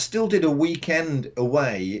 But I still did a weekend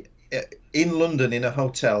away in London in a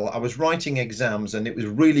hotel. I was writing exams, and it was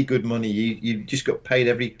really good money. You just got paid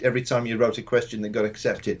every time you wrote a question that got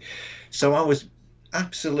accepted. So I was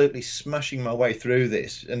absolutely smashing my way through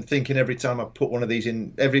this and thinking every time I put one of these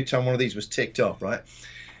in, every time one of these was ticked off, right?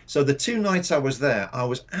 So the 2 nights I was there, I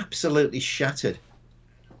was absolutely shattered.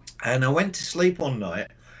 And I went to sleep one night,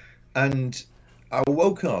 and I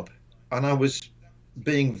woke up, and I was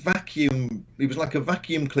being vacuumed. It was like a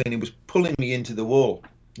vacuum cleaner was pulling me into the wall.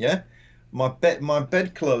 Yeah, my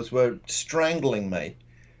bedclothes were strangling me,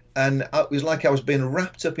 and it was like I was being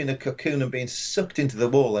wrapped up in a cocoon and being sucked into the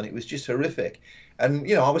wall, and it was just horrific. And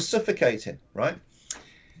I was suffocating, right?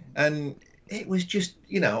 And it was just,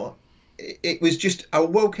 I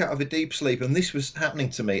woke out of a deep sleep, and this was happening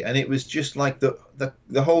to me, and it was just like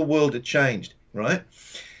the whole world had changed, right?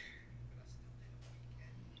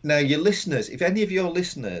 Now, your listeners, if any of your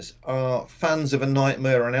listeners are fans of A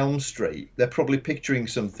Nightmare on Elm Street, they're probably picturing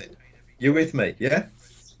something. You with me? Yeah?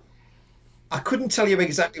 I couldn't tell you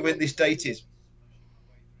exactly when this date is.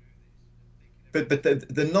 But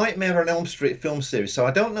the Nightmare on Elm Street film series, so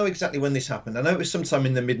I don't know exactly when this happened. I know it was sometime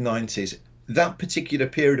in the mid-90s. That particular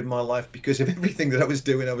period of my life, because of everything that I was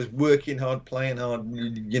doing, I was working hard, playing hard,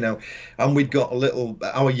 and we'd got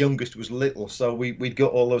our youngest was little, so we'd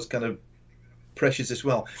got all those kind of pressures as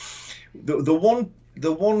well. The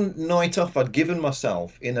one night off I'd given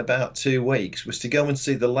myself in about 2 weeks was to go and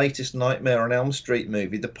see the latest Nightmare on Elm Street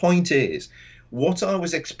movie. The point is, what I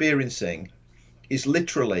was experiencing is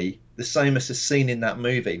literally the same as the scene in that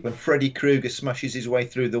movie when Freddy Krueger smashes his way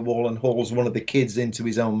through the wall and hauls one of the kids into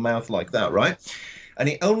his own mouth like that, right? And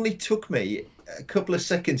it only took me a couple of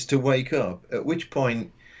seconds to wake up, at which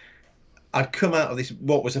point I'd come out of this,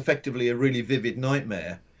 what was effectively a really vivid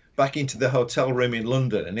nightmare, back into the hotel room in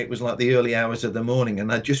London, and it was like the early hours of the morning,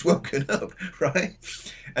 and I'd just woken up, right?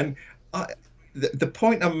 And the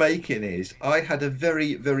point I'm making is I had a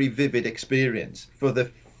very, very vivid experience. For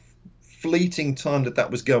the fleeting time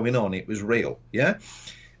that was going on, it was real, yeah?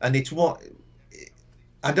 And it's what...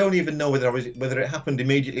 I don't even know whether it happened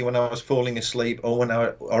immediately when I was falling asleep or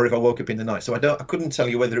if I woke up in the night. So I couldn't tell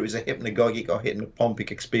you whether it was a hypnagogic or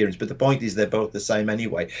hypnopompic experience. But the point is, they're both the same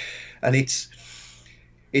anyway, and it's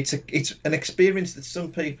an experience that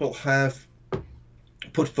some people have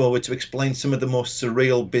put forward to explain some of the most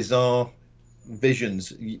surreal, bizarre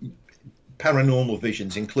visions, paranormal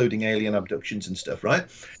visions, including alien abductions and stuff. Right?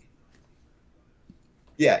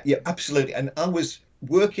 Yeah, absolutely. And I was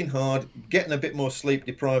working hard, getting a bit more sleep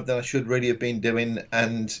deprived than I should really have been doing,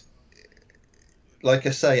 and like I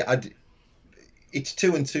say, it's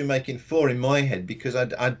 2 and 2 making 4 in my head, because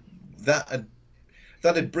that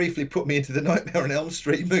had briefly put me into the Nightmare on Elm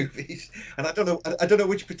Street movies, and I don't know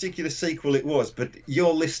which particular sequel it was, but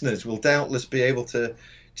your listeners will doubtless be able to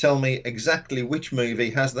tell me exactly which movie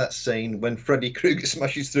has that scene when Freddy Krueger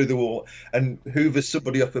smashes through the wall and hoovers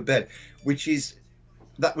somebody off a bed,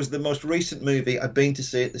 that was the most recent movie I'd been to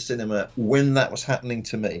see at the cinema when that was happening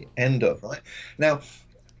to me. End of, right? Now,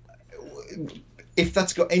 if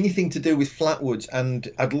that's got anything to do with Flatwoods,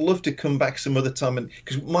 and I'd love to come back some other time, and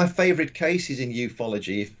because my favourite cases in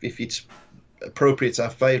ufology, if it's appropriate to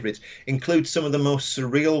our favourites, include some of the most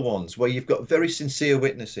surreal ones, where you've got very sincere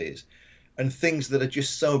witnesses and things that are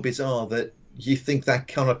just so bizarre that you think that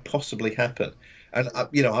cannot possibly happen. And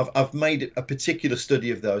I've made a particular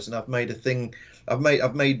study of those, and I've made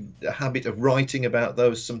a habit of writing about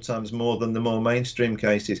those sometimes more than the more mainstream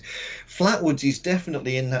cases. Flatwoods is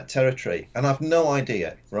definitely in that territory, and I've no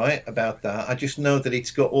idea, right, about that. I just know that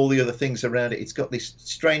it's got all the other things around it. It's got this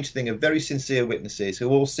strange thing of very sincere witnesses who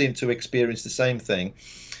all seem to experience the same thing.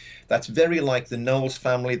 That's very like the Knowles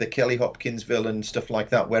family, the Kelly Hopkinsville and stuff like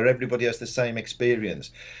that, where everybody has the same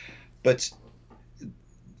experience. But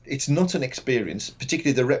it's not an experience,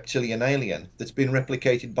 particularly the reptilian alien, that's been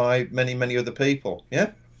replicated by many, many other people.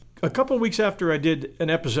 Yeah? A couple of weeks after I did an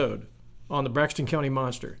episode on the Braxton County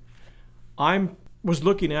Monster, I was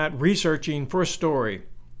researching for a story,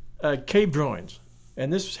 cave drawings.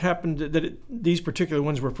 And this happened these particular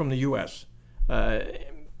ones were from the U.S.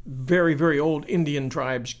 Very, very old Indian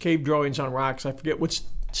tribes, cave drawings on rocks. I forget what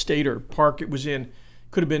state or park it was in.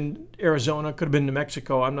 Could have been Arizona, could have been New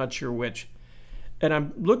Mexico, I'm not sure which. And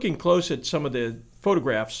I'm looking close at some of the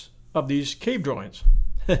photographs of these cave drawings.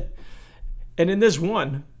 And in this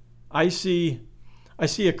one, I see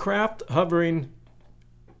a craft hovering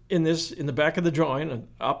in the back of the drawing,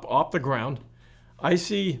 up off the ground. I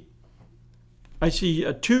see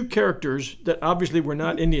 2 characters that obviously were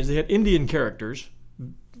not Indians. They had Indian characters,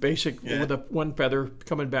 with one feather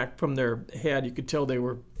coming back from their head. You could tell they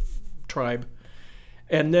were tribe.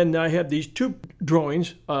 And then I had these 2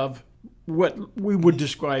 drawings of what we would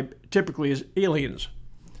describe typically as aliens.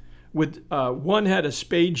 With one had a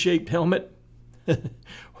spade-shaped helmet.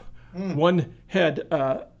 One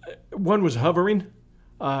was hovering,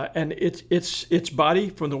 and its body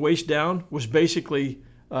from the waist down was basically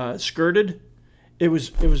skirted. It was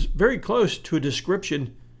very close to a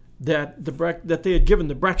description that they had given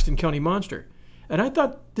the Braxton County Monster. And I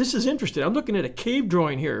thought, this is interesting. I'm looking at a cave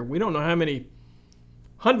drawing here. We don't know how many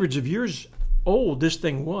hundreds of years old this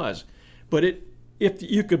thing was. But if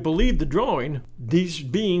you could believe the drawing, these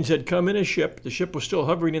beings had come in a ship. The ship was still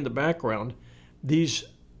hovering in the background. These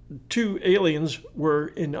 2 aliens were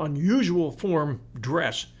in unusual form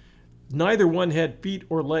dress. Neither one had feet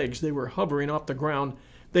or legs. They were hovering off the ground.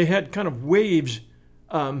 They had kind of waves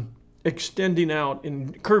extending out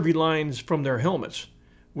in curvy lines from their helmets,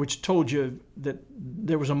 which told you that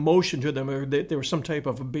there was a motion to them, or that there was some type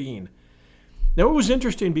of a being. Now, it was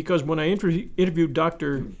interesting because when I interviewed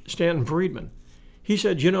Dr. Stanton Friedman, he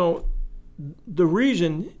said, the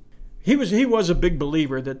reason he was a big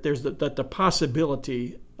believer that that the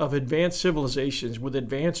possibility of advanced civilizations with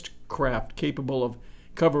advanced craft capable of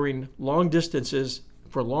covering long distances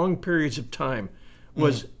for long periods of time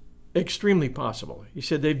was extremely possible. He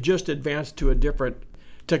said they've just advanced to a different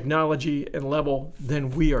technology and level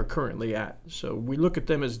than we are currently at. So we look at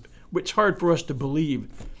them as, it's hard for us to believe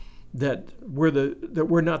that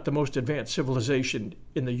we're not the most advanced civilization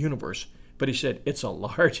in the universe. But he said it's a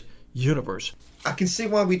large universe. I can see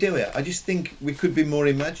why we do it. I just think we could be more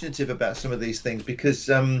imaginative about some of these things, because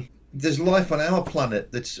there's life on our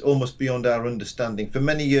planet that's almost beyond our understanding. For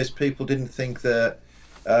many years, people didn't think that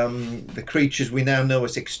the creatures we now know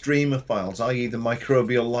as extremophiles, i.e. the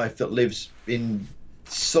microbial life that lives in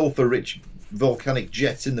sulfur-rich volcanic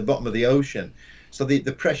jets in the bottom of the ocean. So the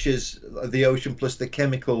pressures of the ocean plus the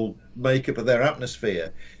chemical makeup of their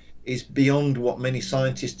atmosphere is beyond what many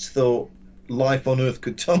scientists thought life on Earth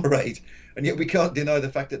could tolerate, and yet we can't deny the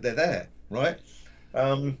fact that they're there, right?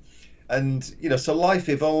 And so life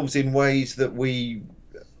evolves in ways that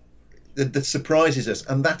that surprises us,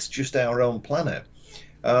 and that's just our own planet.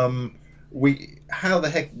 How the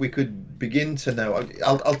heck we could begin to know?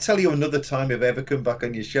 I'll tell you another time if I ever come back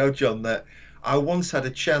on your show, John, that I once had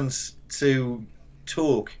a chance to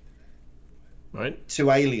talk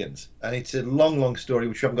to aliens, and it's a long story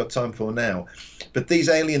which I haven't got time for now, but these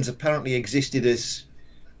aliens apparently existed as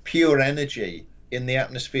pure energy in the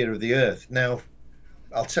atmosphere of the Earth. Now,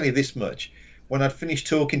 I'll tell you this much: when I'd finished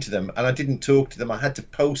talking to them, and I didn't talk to them, I had to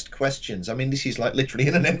post questions. I mean, this is like literally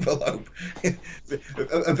in an envelope.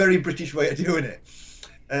 a very British way of doing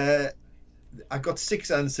it. I got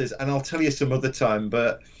 6 answers, and I'll tell you some other time,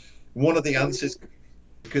 but one of the answers,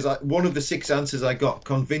 because one of the 6 answers I got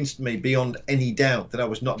convinced me beyond any doubt that I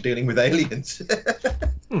was not dealing with aliens.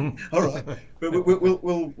 All right, but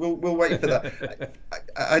we'll wait for that.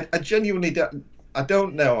 I genuinely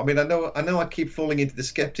don't know. I mean, I know I keep falling into the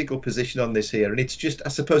skeptical position on this here, and it's just, I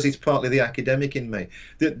suppose it's partly the academic in me.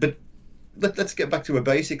 But let's get back to a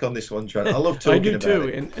basic on this one, John. I love talking about it. I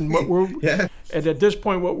do too. And what we're and at this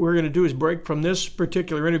point, what we're going to do is break from this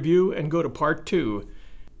particular interview and go to part 2.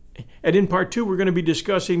 And in part 2, we're going to be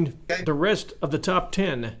discussing the rest of the top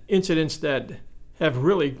 10 incidents that have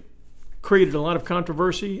really created a lot of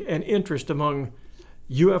controversy and interest among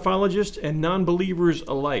ufologists and non-believers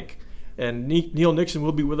alike. And Neil Nixon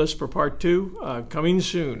will be with us for part 2, coming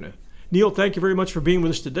soon. Neil, thank you very much for being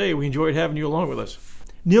with us today. We enjoyed having you along with us.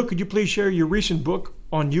 Neil, could you please share your recent book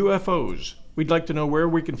on UFOs? We'd like to know where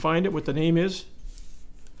we can find it, what the name is.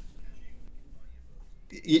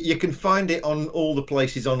 You can find it on all the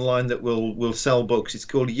places online that will sell books. It's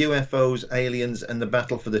called UFOs, Aliens, and the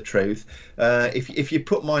Battle for the Truth. If you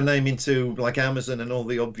put my name into like Amazon and all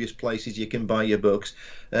the obvious places you can buy your books,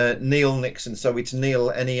 Neil Nixon, so it's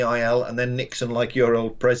Neil, Neil, and then Nixon like your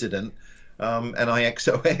old president,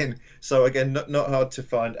 Nixon. So again, not hard to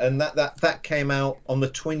find. And that came out on the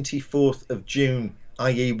 24th of June,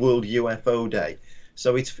 i.e. World UFO Day.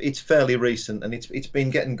 So it's fairly recent, and it's been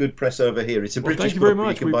getting good press over here. It's a British thank you very book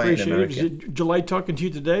much. You can We buy in appreciate America. it. It's a delight talking to you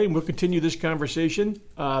today, and we'll continue this conversation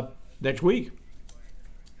next week.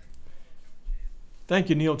 Thank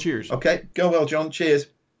you, Neil. Cheers. Okay, go well, John. Cheers.